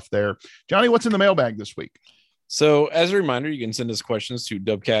good stuff there. Johnny, what's in the mailbag this week? So as a reminder, you can send us questions to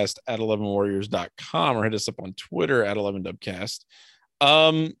dubcast at 11warriors.com or hit us up on Twitter at 11dubcast.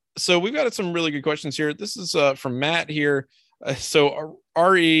 So we've got some really good questions here. This is from Matt here. So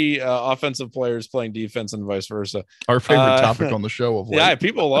RE offensive players playing defense and vice versa. Our favorite topic on the show of late. Yeah,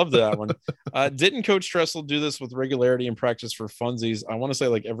 people love that one. Didn't Coach Tressel do this with regularity in practice for funsies? I want to say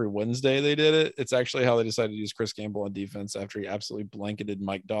like every Wednesday they did it. It's actually how they decided to use Chris Gamble on defense after he absolutely blanketed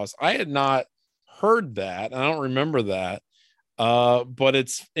Mike Doss. I had not heard that. I don't remember that. But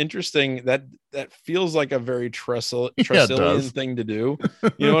it's interesting that feels like a very Tresselian thing to do.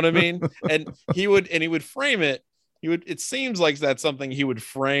 You know what I mean? And he would frame it. It seems like that's something he would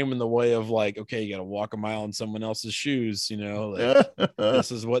frame in the way of like, okay, you got to walk a mile in someone else's shoes, like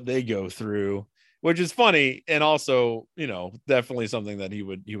this is what they go through, which is funny. And also, definitely something that he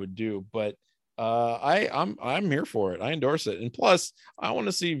would do, but I'm here for it. I endorse it. And plus I want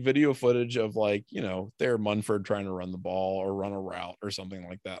to see video footage of Thayer Munford trying to run the ball or run a route or something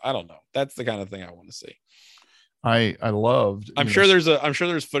like that. I don't know. That's the kind of thing I want to see. I loved. I'm sure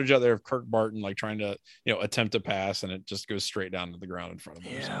there's footage out there of Kirk Barton trying to attempt a pass and it just goes straight down to the ground in front of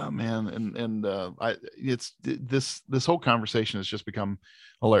him. Yeah, man, and it's this whole conversation has just become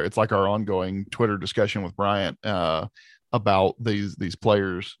hilarious. It's like our ongoing Twitter discussion with Bryant about these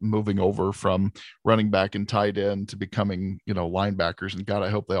players moving over from running back and tight end to becoming linebackers. And God, I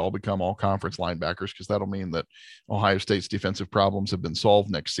hope they all become all conference linebackers, because that'll mean that Ohio State's defensive problems have been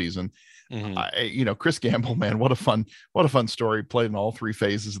solved next season. Chris Gamble, man, what a fun story. Played in all three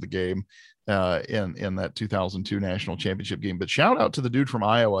phases of the game in that 2002 national championship game. But shout out to the dude from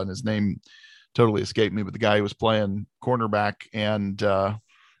Iowa, and his name totally escaped me, but the guy who was playing cornerback and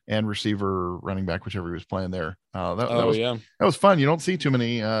receiver, running back, whichever he was playing there. That was fun. You don't see too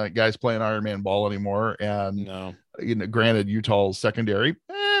many guys playing Iron Man ball anymore. And granted, Utah's secondary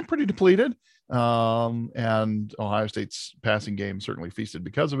pretty depleted. And Ohio State's passing game certainly feasted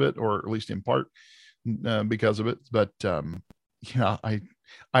because of it, or at least in part because of it. But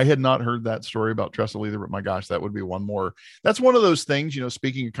I had not heard that story about Tressel either, but my gosh, that would be one more. That's one of those things,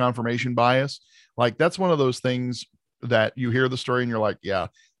 speaking of confirmation bias, like that's one of those things that you hear the story and you're like, yeah,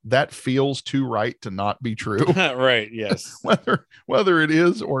 that feels too right to not be true. Right. Yes. whether it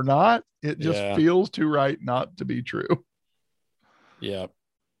is or not, it just Yeah. feels too right not to be true. Yeah.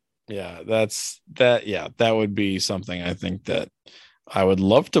 Yeah. That would be something I think that I would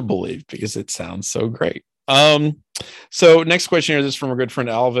love to believe because it sounds so great. So next question here, this is from our good friend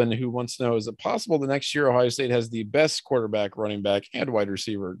Alvin, who wants to know, is it possible the next year Ohio State has the best quarterback, running back, and wide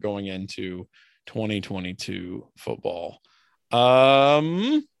receiver going into 2022 football?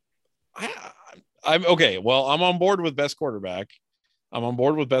 I'm okay. Well, I'm on board with best quarterback. I'm on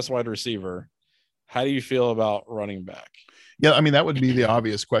board with best wide receiver. How do you feel about running back? Yeah, I mean, that would be the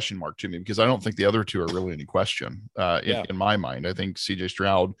obvious question mark to me because I don't think the other two are really any question in my mind. I think CJ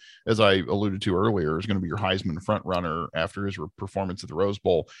Stroud, as I alluded to earlier, is going to be your Heisman front runner after his performance at the Rose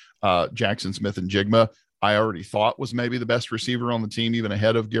Bowl. Jackson Smith and Jigma, I already thought was maybe the best receiver on the team, even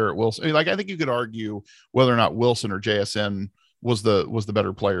ahead of Garrett Wilson. I mean, I think you could argue whether or not Wilson or JSN was the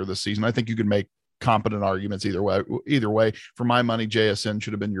better player this season. I think you could make competent arguments either way. For my money, JSN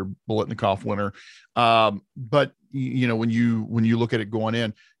should have been your Biletnikoff winner. But when you look at it going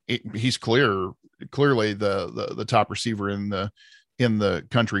in, he's clearly the top receiver in the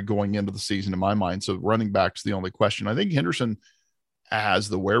country going into the season in my mind. So running back's the only question. I think Henderson has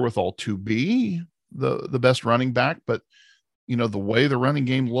the wherewithal to be the best running back, but the way the running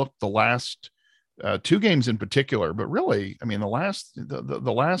game looked the last two games in particular, but really, I mean, the last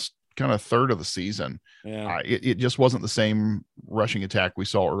kind of third of the season, it just wasn't the same rushing attack we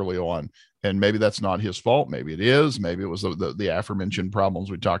saw early on. And maybe that's not his fault. Maybe it is. Maybe it was the aforementioned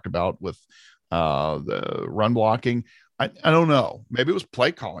problems we talked about with the run blocking. I don't know. Maybe it was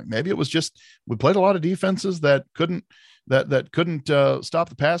play calling. Maybe it was just we played a lot of defenses that couldn't stop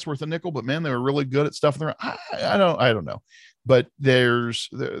the pass worth a nickel. But man, they were really good at stuffing their. I don't know. But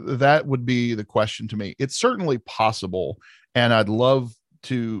that would be the question to me. It's certainly possible, and I'd love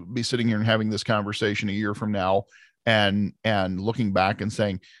to be sitting here and having this conversation a year from now and looking back and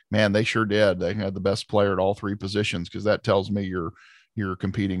saying, man, they sure did. They had the best player at all three positions, because that tells me you're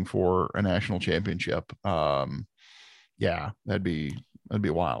competing for a national championship. Yeah, that'd be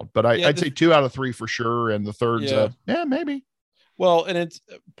wild. But I'd say 2 out of 3 for sure, and the third's maybe. Well, and it's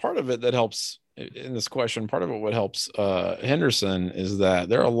part of it that helps in this question. Part of it what helps Henderson is that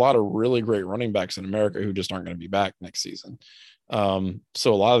there are a lot of really great running backs in America who just aren't going to be back next season.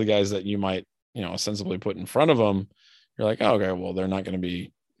 So a lot of the guys that you might, ostensibly put in front of them, you're like, oh, okay, well, they're not going to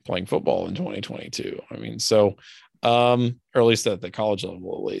be playing football in 2022. I mean, so, or at least at the college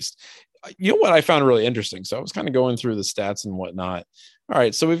level, at least. You know what I found really interesting? So I was kind of going through the stats and whatnot. All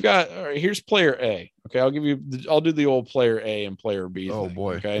right, so we've got, all right, here's player A. Okay, I'll do the old player A and player B. Oh thing,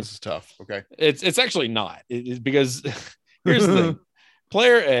 boy, okay, this is tough. Okay, it's actually not. It's because here's the thing.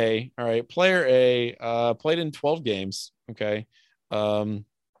 Player A, all right, player A played in 12 games. Okay.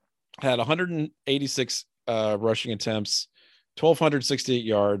 Had 186 rushing attempts, 1,268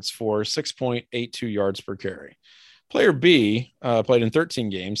 yards for 6.82 yards per carry. Player B played in 13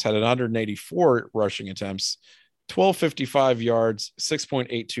 games, had 184 rushing attempts, 1,255 yards,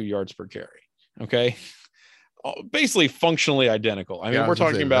 6.82 yards per carry. Okay. Basically functionally identical. I mean, we're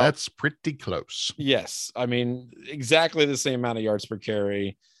talking about that's pretty close. Yes. I mean, exactly the same amount of yards per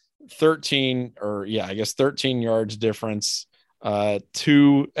carry, 13 yards difference.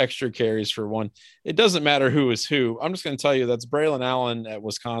 2 extra carries for 1. It doesn't matter who is who. I'm just going to tell you that's Braylon Allen at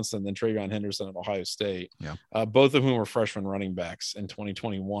Wisconsin, then Travion Henderson at Ohio State. Yeah. Both of whom were freshman running backs in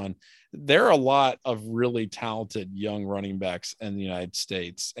 2021. There are a lot of really talented young running backs in the United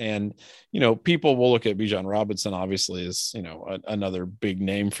States. And, people will look at Bijan Robinson, obviously, as, another big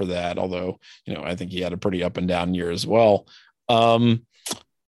name for that. Although, I think he had a pretty up and down year as well.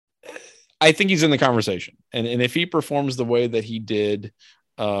 I think he's in the conversation. And if he performs the way that he did,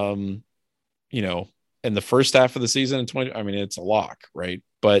 in the first half of the season in 20, I mean, it's a lock, right?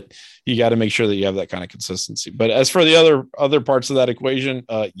 But you got to make sure that you have that kind of consistency. But as for the other parts of that equation,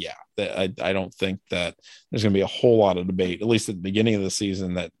 I don't think that there's going to be a whole lot of debate, at least at the beginning of the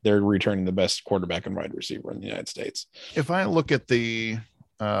season, that they're returning the best quarterback and wide receiver in the United States. If I look at the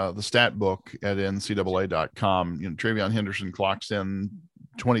stat book at ncaa.com, Travion Henderson clocks in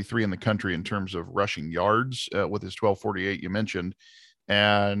 23 in the country in terms of rushing yards with his 1248 you mentioned.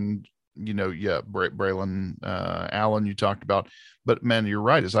 And, Braylon Allen you talked about. But man, you're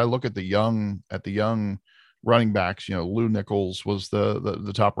right. As I look at the young running backs, Lou Nichols was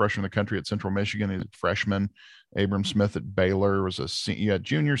the top rusher in the country at Central Michigan. He's a freshman. Abram Smith at Baylor was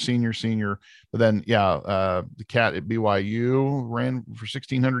junior, senior. But then, the cat at BYU ran for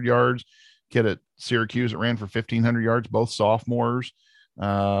 1,600 yards. Kid at Syracuse, it ran for 1,500 yards, both sophomores.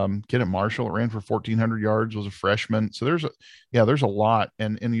 Kid at Marshall, it ran for 1,400 yards, was a freshman. So there's a lot.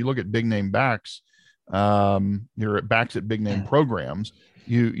 And you look at big name backs, you're at backs at big name programs.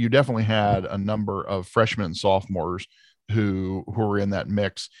 You definitely had a number of freshmen and sophomores who were in that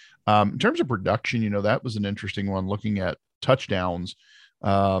mix. In terms of production, that was an interesting one. Looking at touchdowns,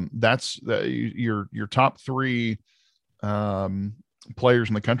 that's your top three players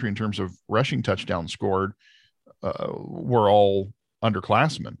in the country in terms of rushing touchdowns scored were all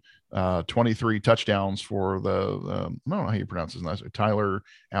underclassmen. 23 touchdowns for I don't know how you pronounce his last name. Tyler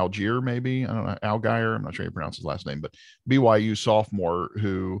Algier, maybe. I don't know. Algier. I'm not sure how you pronounce his last name, but BYU sophomore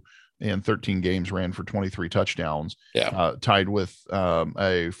who in 13 games ran for 23 touchdowns. Tied with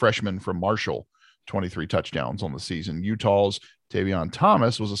a freshman from Marshall, 23 touchdowns on the season. Utah's Tavion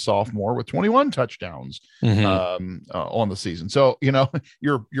Thomas was a sophomore with 21 touchdowns on the season. So,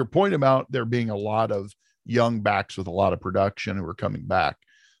 your point about there being a lot of young backs with a lot of production who are coming back,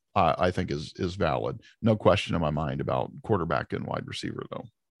 I think is valid. No question in my mind about quarterback and wide receiver, though.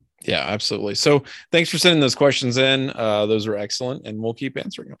 Yeah, absolutely. So thanks for sending those questions in. Those are excellent, and we'll keep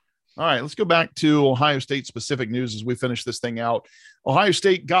answering them. All right, let's go back to Ohio State specific news as we finish this thing out. Ohio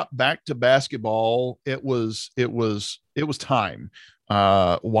State got back to basketball. It was time.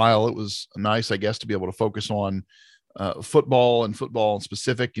 While it was nice, I guess, to be able to focus on football in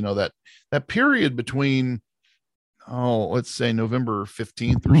specific, that period between, let's say November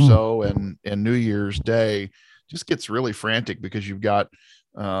 15th or so and New Year's Day just gets really frantic because you've got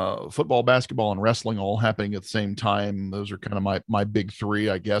football, basketball, and wrestling all happening at the same time. Those are kind of my big three,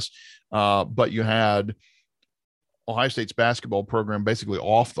 I guess. But you had Ohio State's basketball program basically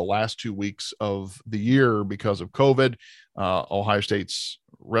off the last 2 weeks of the year because of COVID. Ohio State's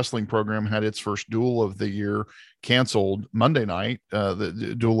wrestling program had its first duel of the year canceled Monday night,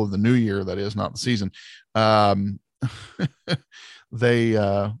 the duel of the new year, that is, not the season. They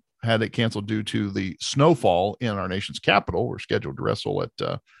had it canceled due to the snowfall in our nation's capital. We're scheduled to wrestle at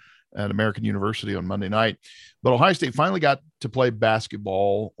American University on Monday night, but Ohio State finally got to play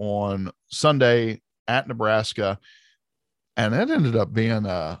basketball on Sunday at Nebraska, and that ended up being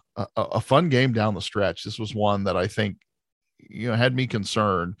a fun game down the stretch. This was one that I think had me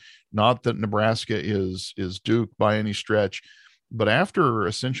concerned. Not that Nebraska is Duke by any stretch, but after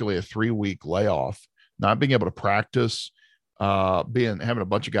essentially a 3-week layoff, not being able to practice, having a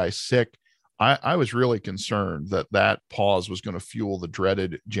bunch of guys sick, I was really concerned that pause was going to fuel the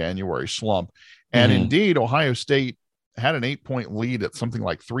dreaded January slump. And indeed, Ohio State had an 8-point lead at something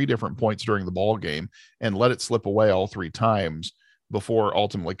like 3 different points during the ball game and let it slip away all 3 times before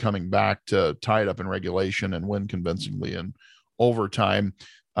ultimately coming back to tie it up in regulation and win convincingly in overtime.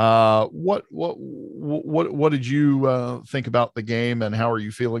 What did you think about the game, and how are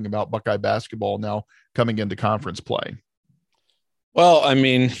you feeling about Buckeye basketball now coming into conference play? Well, I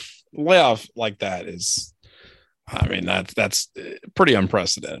mean, layoff like that that's pretty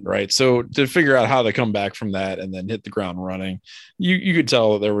unprecedented, right? So to figure out how to come back from that and then hit the ground running, you could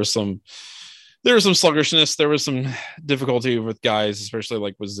tell that there was some sluggishness. There was some difficulty with guys, especially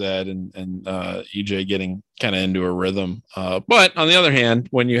like with Zed and EJ getting kind of into a rhythm. But on the other hand,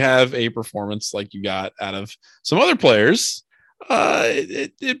 when you have a performance like you got out of some other players,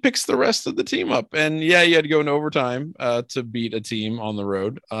 it picks the rest of the team up. And yeah, you had to go in overtime to beat a team on the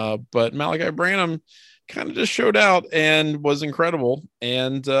road. But Malachi Branham kind of just showed out and was incredible.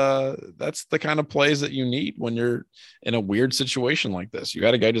 And that's the kind of plays that you need when you're in a weird situation like this. You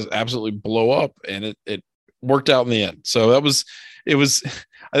had a guy just absolutely blow up, and it worked out in the end. So it was,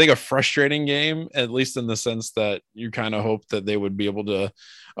 I think, a frustrating game, at least in the sense that you kind of hoped that they would be able to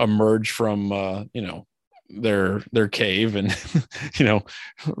emerge from, their cave and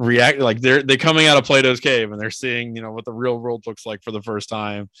react like they're coming out of Plato's cave and they're seeing what the real world looks like for the first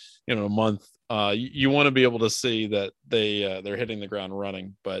time in a month. You want to be able to see that they're hitting the ground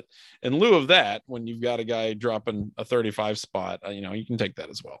running, but in lieu of that, when you've got a guy dropping a 35 spot, you can take that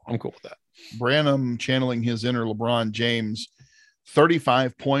as well. I'm cool with that. Branham channeling his inner LeBron James,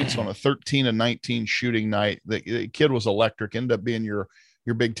 35 points on a 13-19 shooting night. The kid was electric. Ended up being your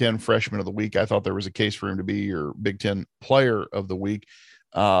Big Ten freshman of the week. I thought there was a case for him to be your Big Ten player of the week.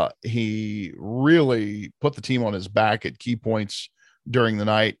 He really put the team on his back at key points during the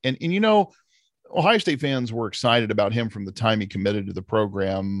night. And Ohio State fans were excited about him from the time he committed to the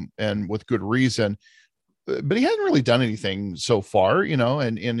program, and with good reason. but he hasn't really done anything so far,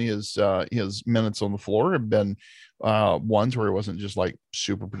 and in his minutes on the floor have been ones where he wasn't just like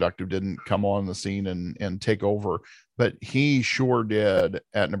super productive, didn't come on the scene and take over, but he sure did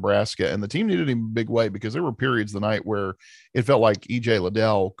at Nebraska, and the team needed him in a big way because there were periods the night where it felt like EJ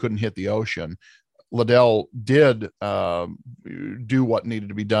Liddell couldn't hit the ocean. Liddell did do what needed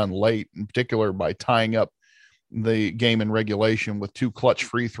to be done late, in particular by tying up the game in regulation with 2 clutch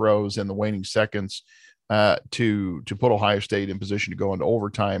free throws in the waning seconds to put Ohio State in position to go into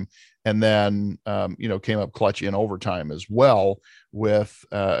overtime, and then came up clutch in overtime as well with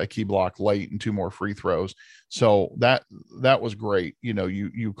a key block late and 2 more free throws. So that was great.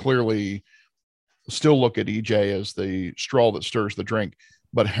 You clearly still look at EJ as the straw that stirs the drink,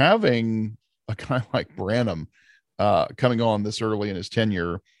 but having a guy like Branham coming on this early in his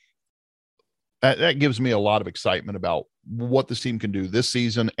tenure, that gives me a lot of excitement about what this team can do this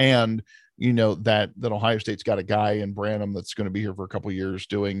season. And, that Ohio State's got a guy in Branham that's going to be here for a couple of years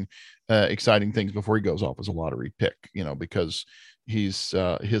doing exciting things before he goes off as a lottery pick, because his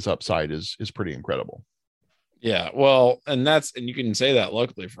upside is pretty incredible. Yeah. Well, and you can say that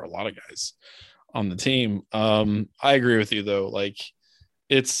luckily for a lot of guys on the team. I agree with you though. Like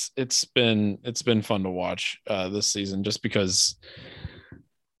it's been fun to watch this season just because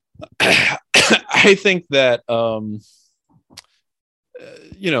I think that,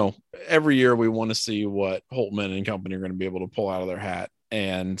 every year we want to see what Holtman and company are going to be able to pull out of their hat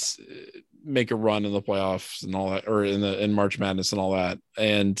and make a run in the playoffs and all that, or in March Madness and all that.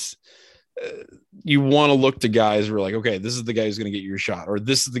 And you want to look to guys who are like, okay, this is the guy who's going to get your shot, or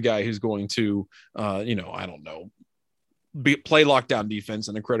this is the guy who's going to, I don't know, play lockdown defense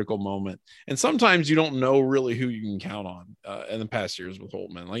in a critical moment. And sometimes you don't know really who you can count on in the past years with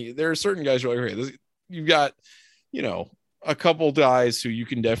Holtman. Like there are certain guys who are like, okay, you've got, a couple guys who you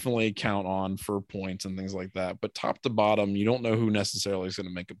can definitely count on for points and things like that. But top to bottom, you don't know who necessarily is going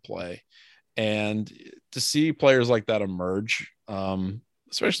to make a play. And to see players like that emerge,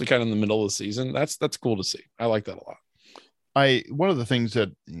 especially kind of in the middle of the season, that's cool to see. I like that a lot. One of the things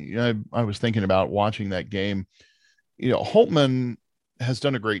that I was thinking about watching that game, Holtman has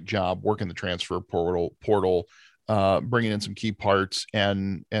done a great job working the transfer portal, bringing in some key parts,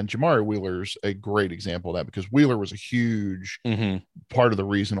 and Jamari Wheeler's a great example of that, because Wheeler was a huge part of the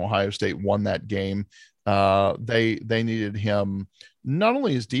reason Ohio State won that game. They needed him, not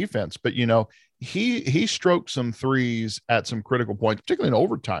only his defense, but he stroked some threes at some critical points, particularly in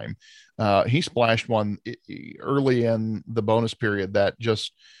overtime. He splashed one early in the bonus period that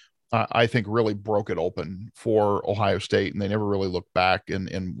just I think really broke it open for Ohio State, and they never really looked back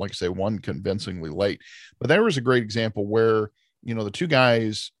and like I say, won convincingly late. But there was a great example where, the 2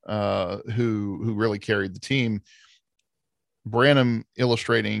 guys who really carried the team, Branham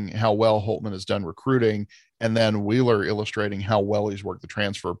illustrating how well Holtman has done recruiting, and then Wheeler illustrating how well he's worked the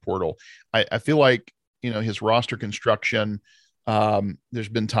transfer portal. I feel like, his roster construction, there's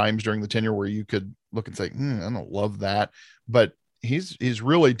been times during the tenure where you could look and say, I don't love that, but he's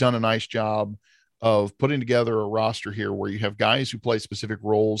really done a nice job of putting together a roster here where you have guys who play specific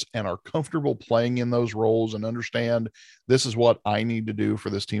roles and are comfortable playing in those roles and understand this is what I need to do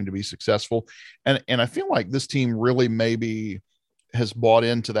for this team to be successful. And I feel like this team really maybe has bought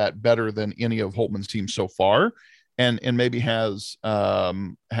into that better than any of Holtman's teams so far, and maybe has a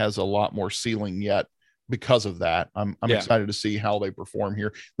lot more ceiling yet because of that. I'm excited to see how they perform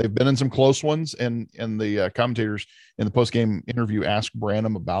here. They've been in some close ones, and the commentators in the post-game interview asked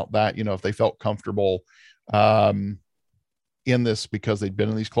Branham about that, if they felt comfortable in this because they'd been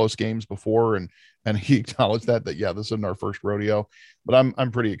in these close games before, and he acknowledged that this isn't our first rodeo, but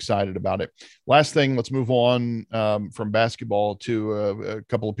I'm pretty excited about it. Last thing, let's move on from basketball to a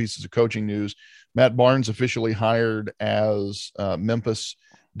couple of pieces of coaching news. Matt Barnes officially hired as Memphis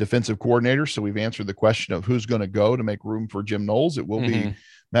defensive coordinator. So we've answered the question of who's going to go to make room for Jim Knowles. It will be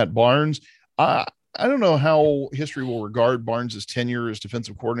Matt Barnes. I don't know how history will regard Barnes's tenure as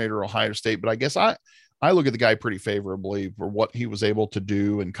defensive coordinator at Ohio State, but I guess I look at the guy pretty favorably for what he was able to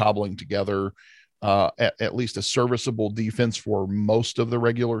do in cobbling together at least a serviceable defense for most of the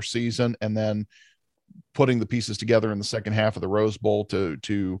regular season, and then putting the pieces together in the second half of the Rose Bowl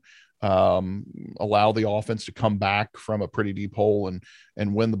to allow the offense to come back from a pretty deep hole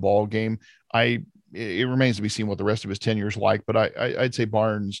and win the ball game. It remains to be seen what the rest of his tenure is like, but I'd say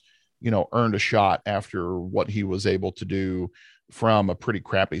Barnes, earned a shot after what he was able to do from a pretty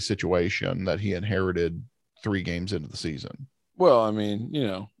crappy situation that he inherited 3 games into the season. Well, I mean,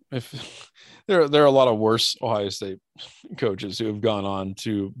 if there are a lot of worse Ohio State coaches who have gone on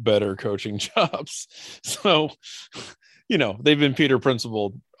to better coaching jobs. So, they've been Peter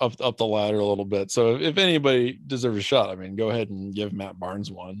principled up the ladder a little bit. So if anybody deserves a shot, I mean, go ahead and give Matt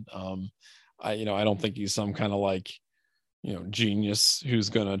Barnes one. I don't think he's some kind of like, genius who's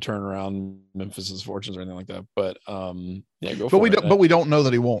going to turn around Memphis's fortunes or anything like that. But go for it. But we don't know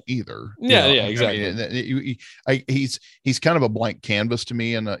that he won't either. Yeah, exactly. I mean, he's kind of a blank canvas to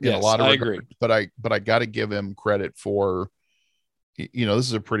me in a lot of regards, agree. But I got to give him credit for, this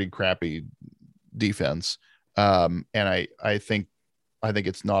is a pretty crappy defense. And I think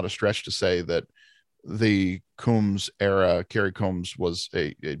it's not a stretch to say that the Coombs era, Kerry Coombs was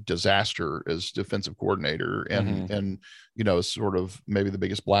a disaster as defensive coordinator, and sort of maybe the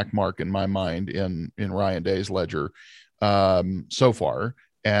biggest black mark in my mind in Ryan Day's ledger so far.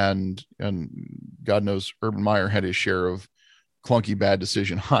 And God knows Urban Meyer had his share of clunky bad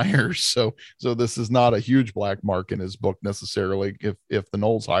decision hires. So this is not a huge black mark in his book necessarily. If the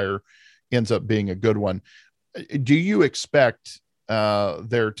Knowles hire ends up being a good one, do you expect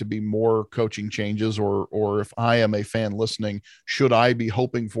there to be more coaching changes, or if I am a fan listening, should I be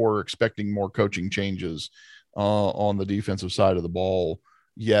hoping for or expecting more coaching changes on the defensive side of the ball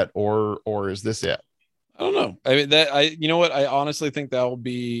yet, or is this it? I don't know. I mean, I honestly think that will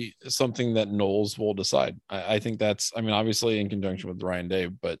be something that Knowles will decide. I think that's, obviously in conjunction with Ryan Day,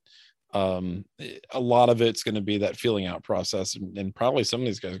 but a lot of it's going to be that feeling out process, and probably some of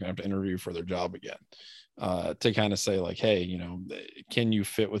these guys are going to have to interview for their job again. To kind of say like, hey, can you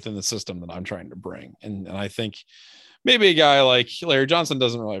fit within the system that I'm trying to bring? And I think maybe a guy like Larry Johnson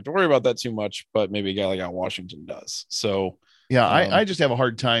doesn't really have to worry about that too much, but maybe a guy like Al Washington does. So yeah, I just have a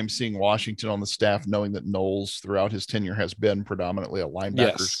hard time seeing Washington on the staff, knowing that Knowles throughout his tenure has been predominantly a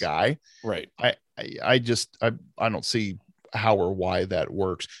linebackers guy. Right. I don't see how or why that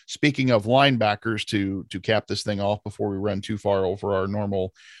works. Speaking of linebackers, to cap this thing off before we run too far over our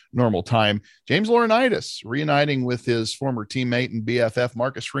normal time, James Laurinaitis reuniting with his former teammate and BFF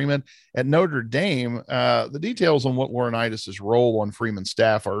Marcus Freeman at Notre Dame. The details on what Laurinaitis' role on Freeman's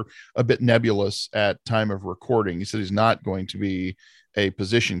staff are a bit nebulous at time of recording. He said he's not going to be a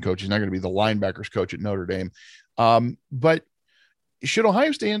position coach. He's not going to be the linebackers coach at Notre Dame. But should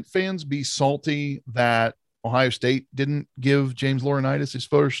Ohio State fans be salty that Ohio State didn't give James Laurinaitis his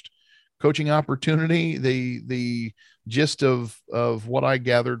first coaching opportunity? The gist of what I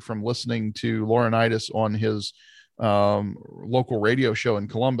gathered from listening to Laurinaitis on his local radio show in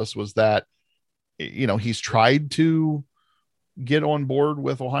Columbus was that, he's tried to get on board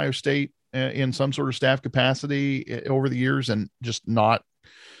with Ohio State in some sort of staff capacity over the years and just not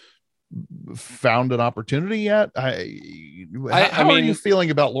found an opportunity yet. How are you feeling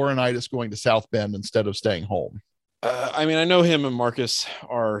about Laurinaitis going to South Bend instead of staying home? I know him and Marcus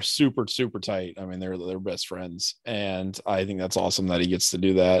are super, super tight. They're best friends, and I think that's awesome that he gets to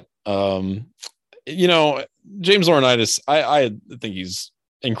do that. James Laurinaitis, I think he's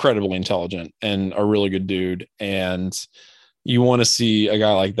incredibly intelligent and a really good dude. And you want to see a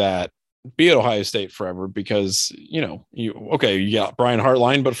guy like that be at Ohio State forever, because you got Brian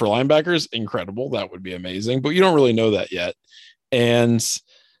Hartline, but for linebackers, incredible. That would be amazing, but you don't really know that yet. And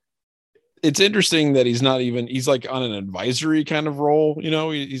it's interesting that he's like on an advisory kind of role.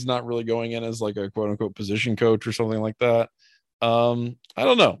 He's not really going in as like a quote unquote position coach or something like that. I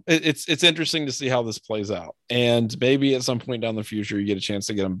don't know. It's interesting to see how this plays out, and maybe at some point down the future you get a chance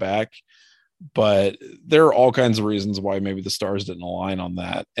to get him back. But there are all kinds of reasons why maybe the stars didn't align on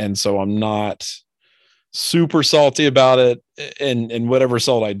that. And so I'm not super salty about it. And whatever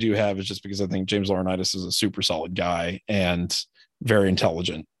salt I do have is just because I think James Laurinaitis is a super solid guy and very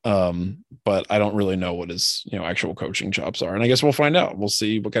intelligent. But I don't really know what his, actual coaching chops are. And I guess we'll find out. We'll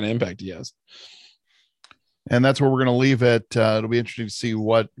see what kind of impact he has. And that's where we're going to leave it. It'll be interesting to see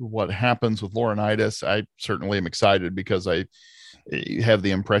what happens with Laurinaitis. I certainly am excited because I have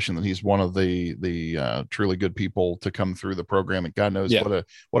the impression that he's one of the truly good people to come through the program, and God knows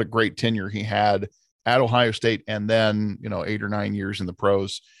what a great tenure he had at Ohio State, and then 8 or 9 years in the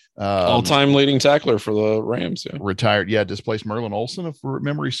pros. All-time leading tackler for the Rams. Yeah. Retired, displaced Merlin Olsen, if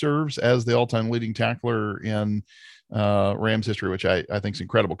memory serves, as the all-time leading tackler in Rams history, which I think is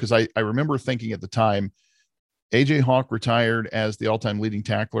incredible, because I remember thinking at the time, AJ Hawk retired as the all-time leading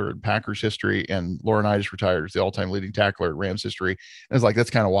tackler in Packers history, and Laurinaitis retired as the all-time leading tackler at Rams history. And it's like, that's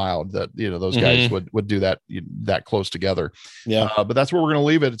kind of wild that, those guys would do that close together. Yeah. But that's where we're going to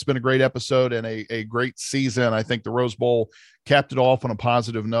leave it. It's been a great episode and a great season. I think the Rose Bowl capped it off on a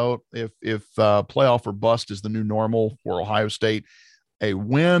positive note. If playoff or bust is the new normal for Ohio State, a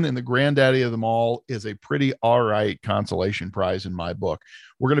win in the Granddaddy of Them All is a pretty all right consolation prize in my book.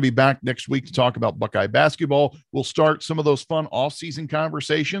 We're going to be back next week to talk about Buckeye basketball. We'll start some of those fun off-season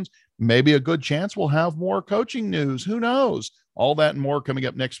conversations. maybe a good chance we'll have more coaching news. Who knows? All that and more coming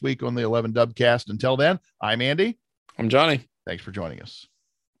up next week on the 11 Dubcast. Until then, I'm Andy. I'm Johnny. Thanks for joining us.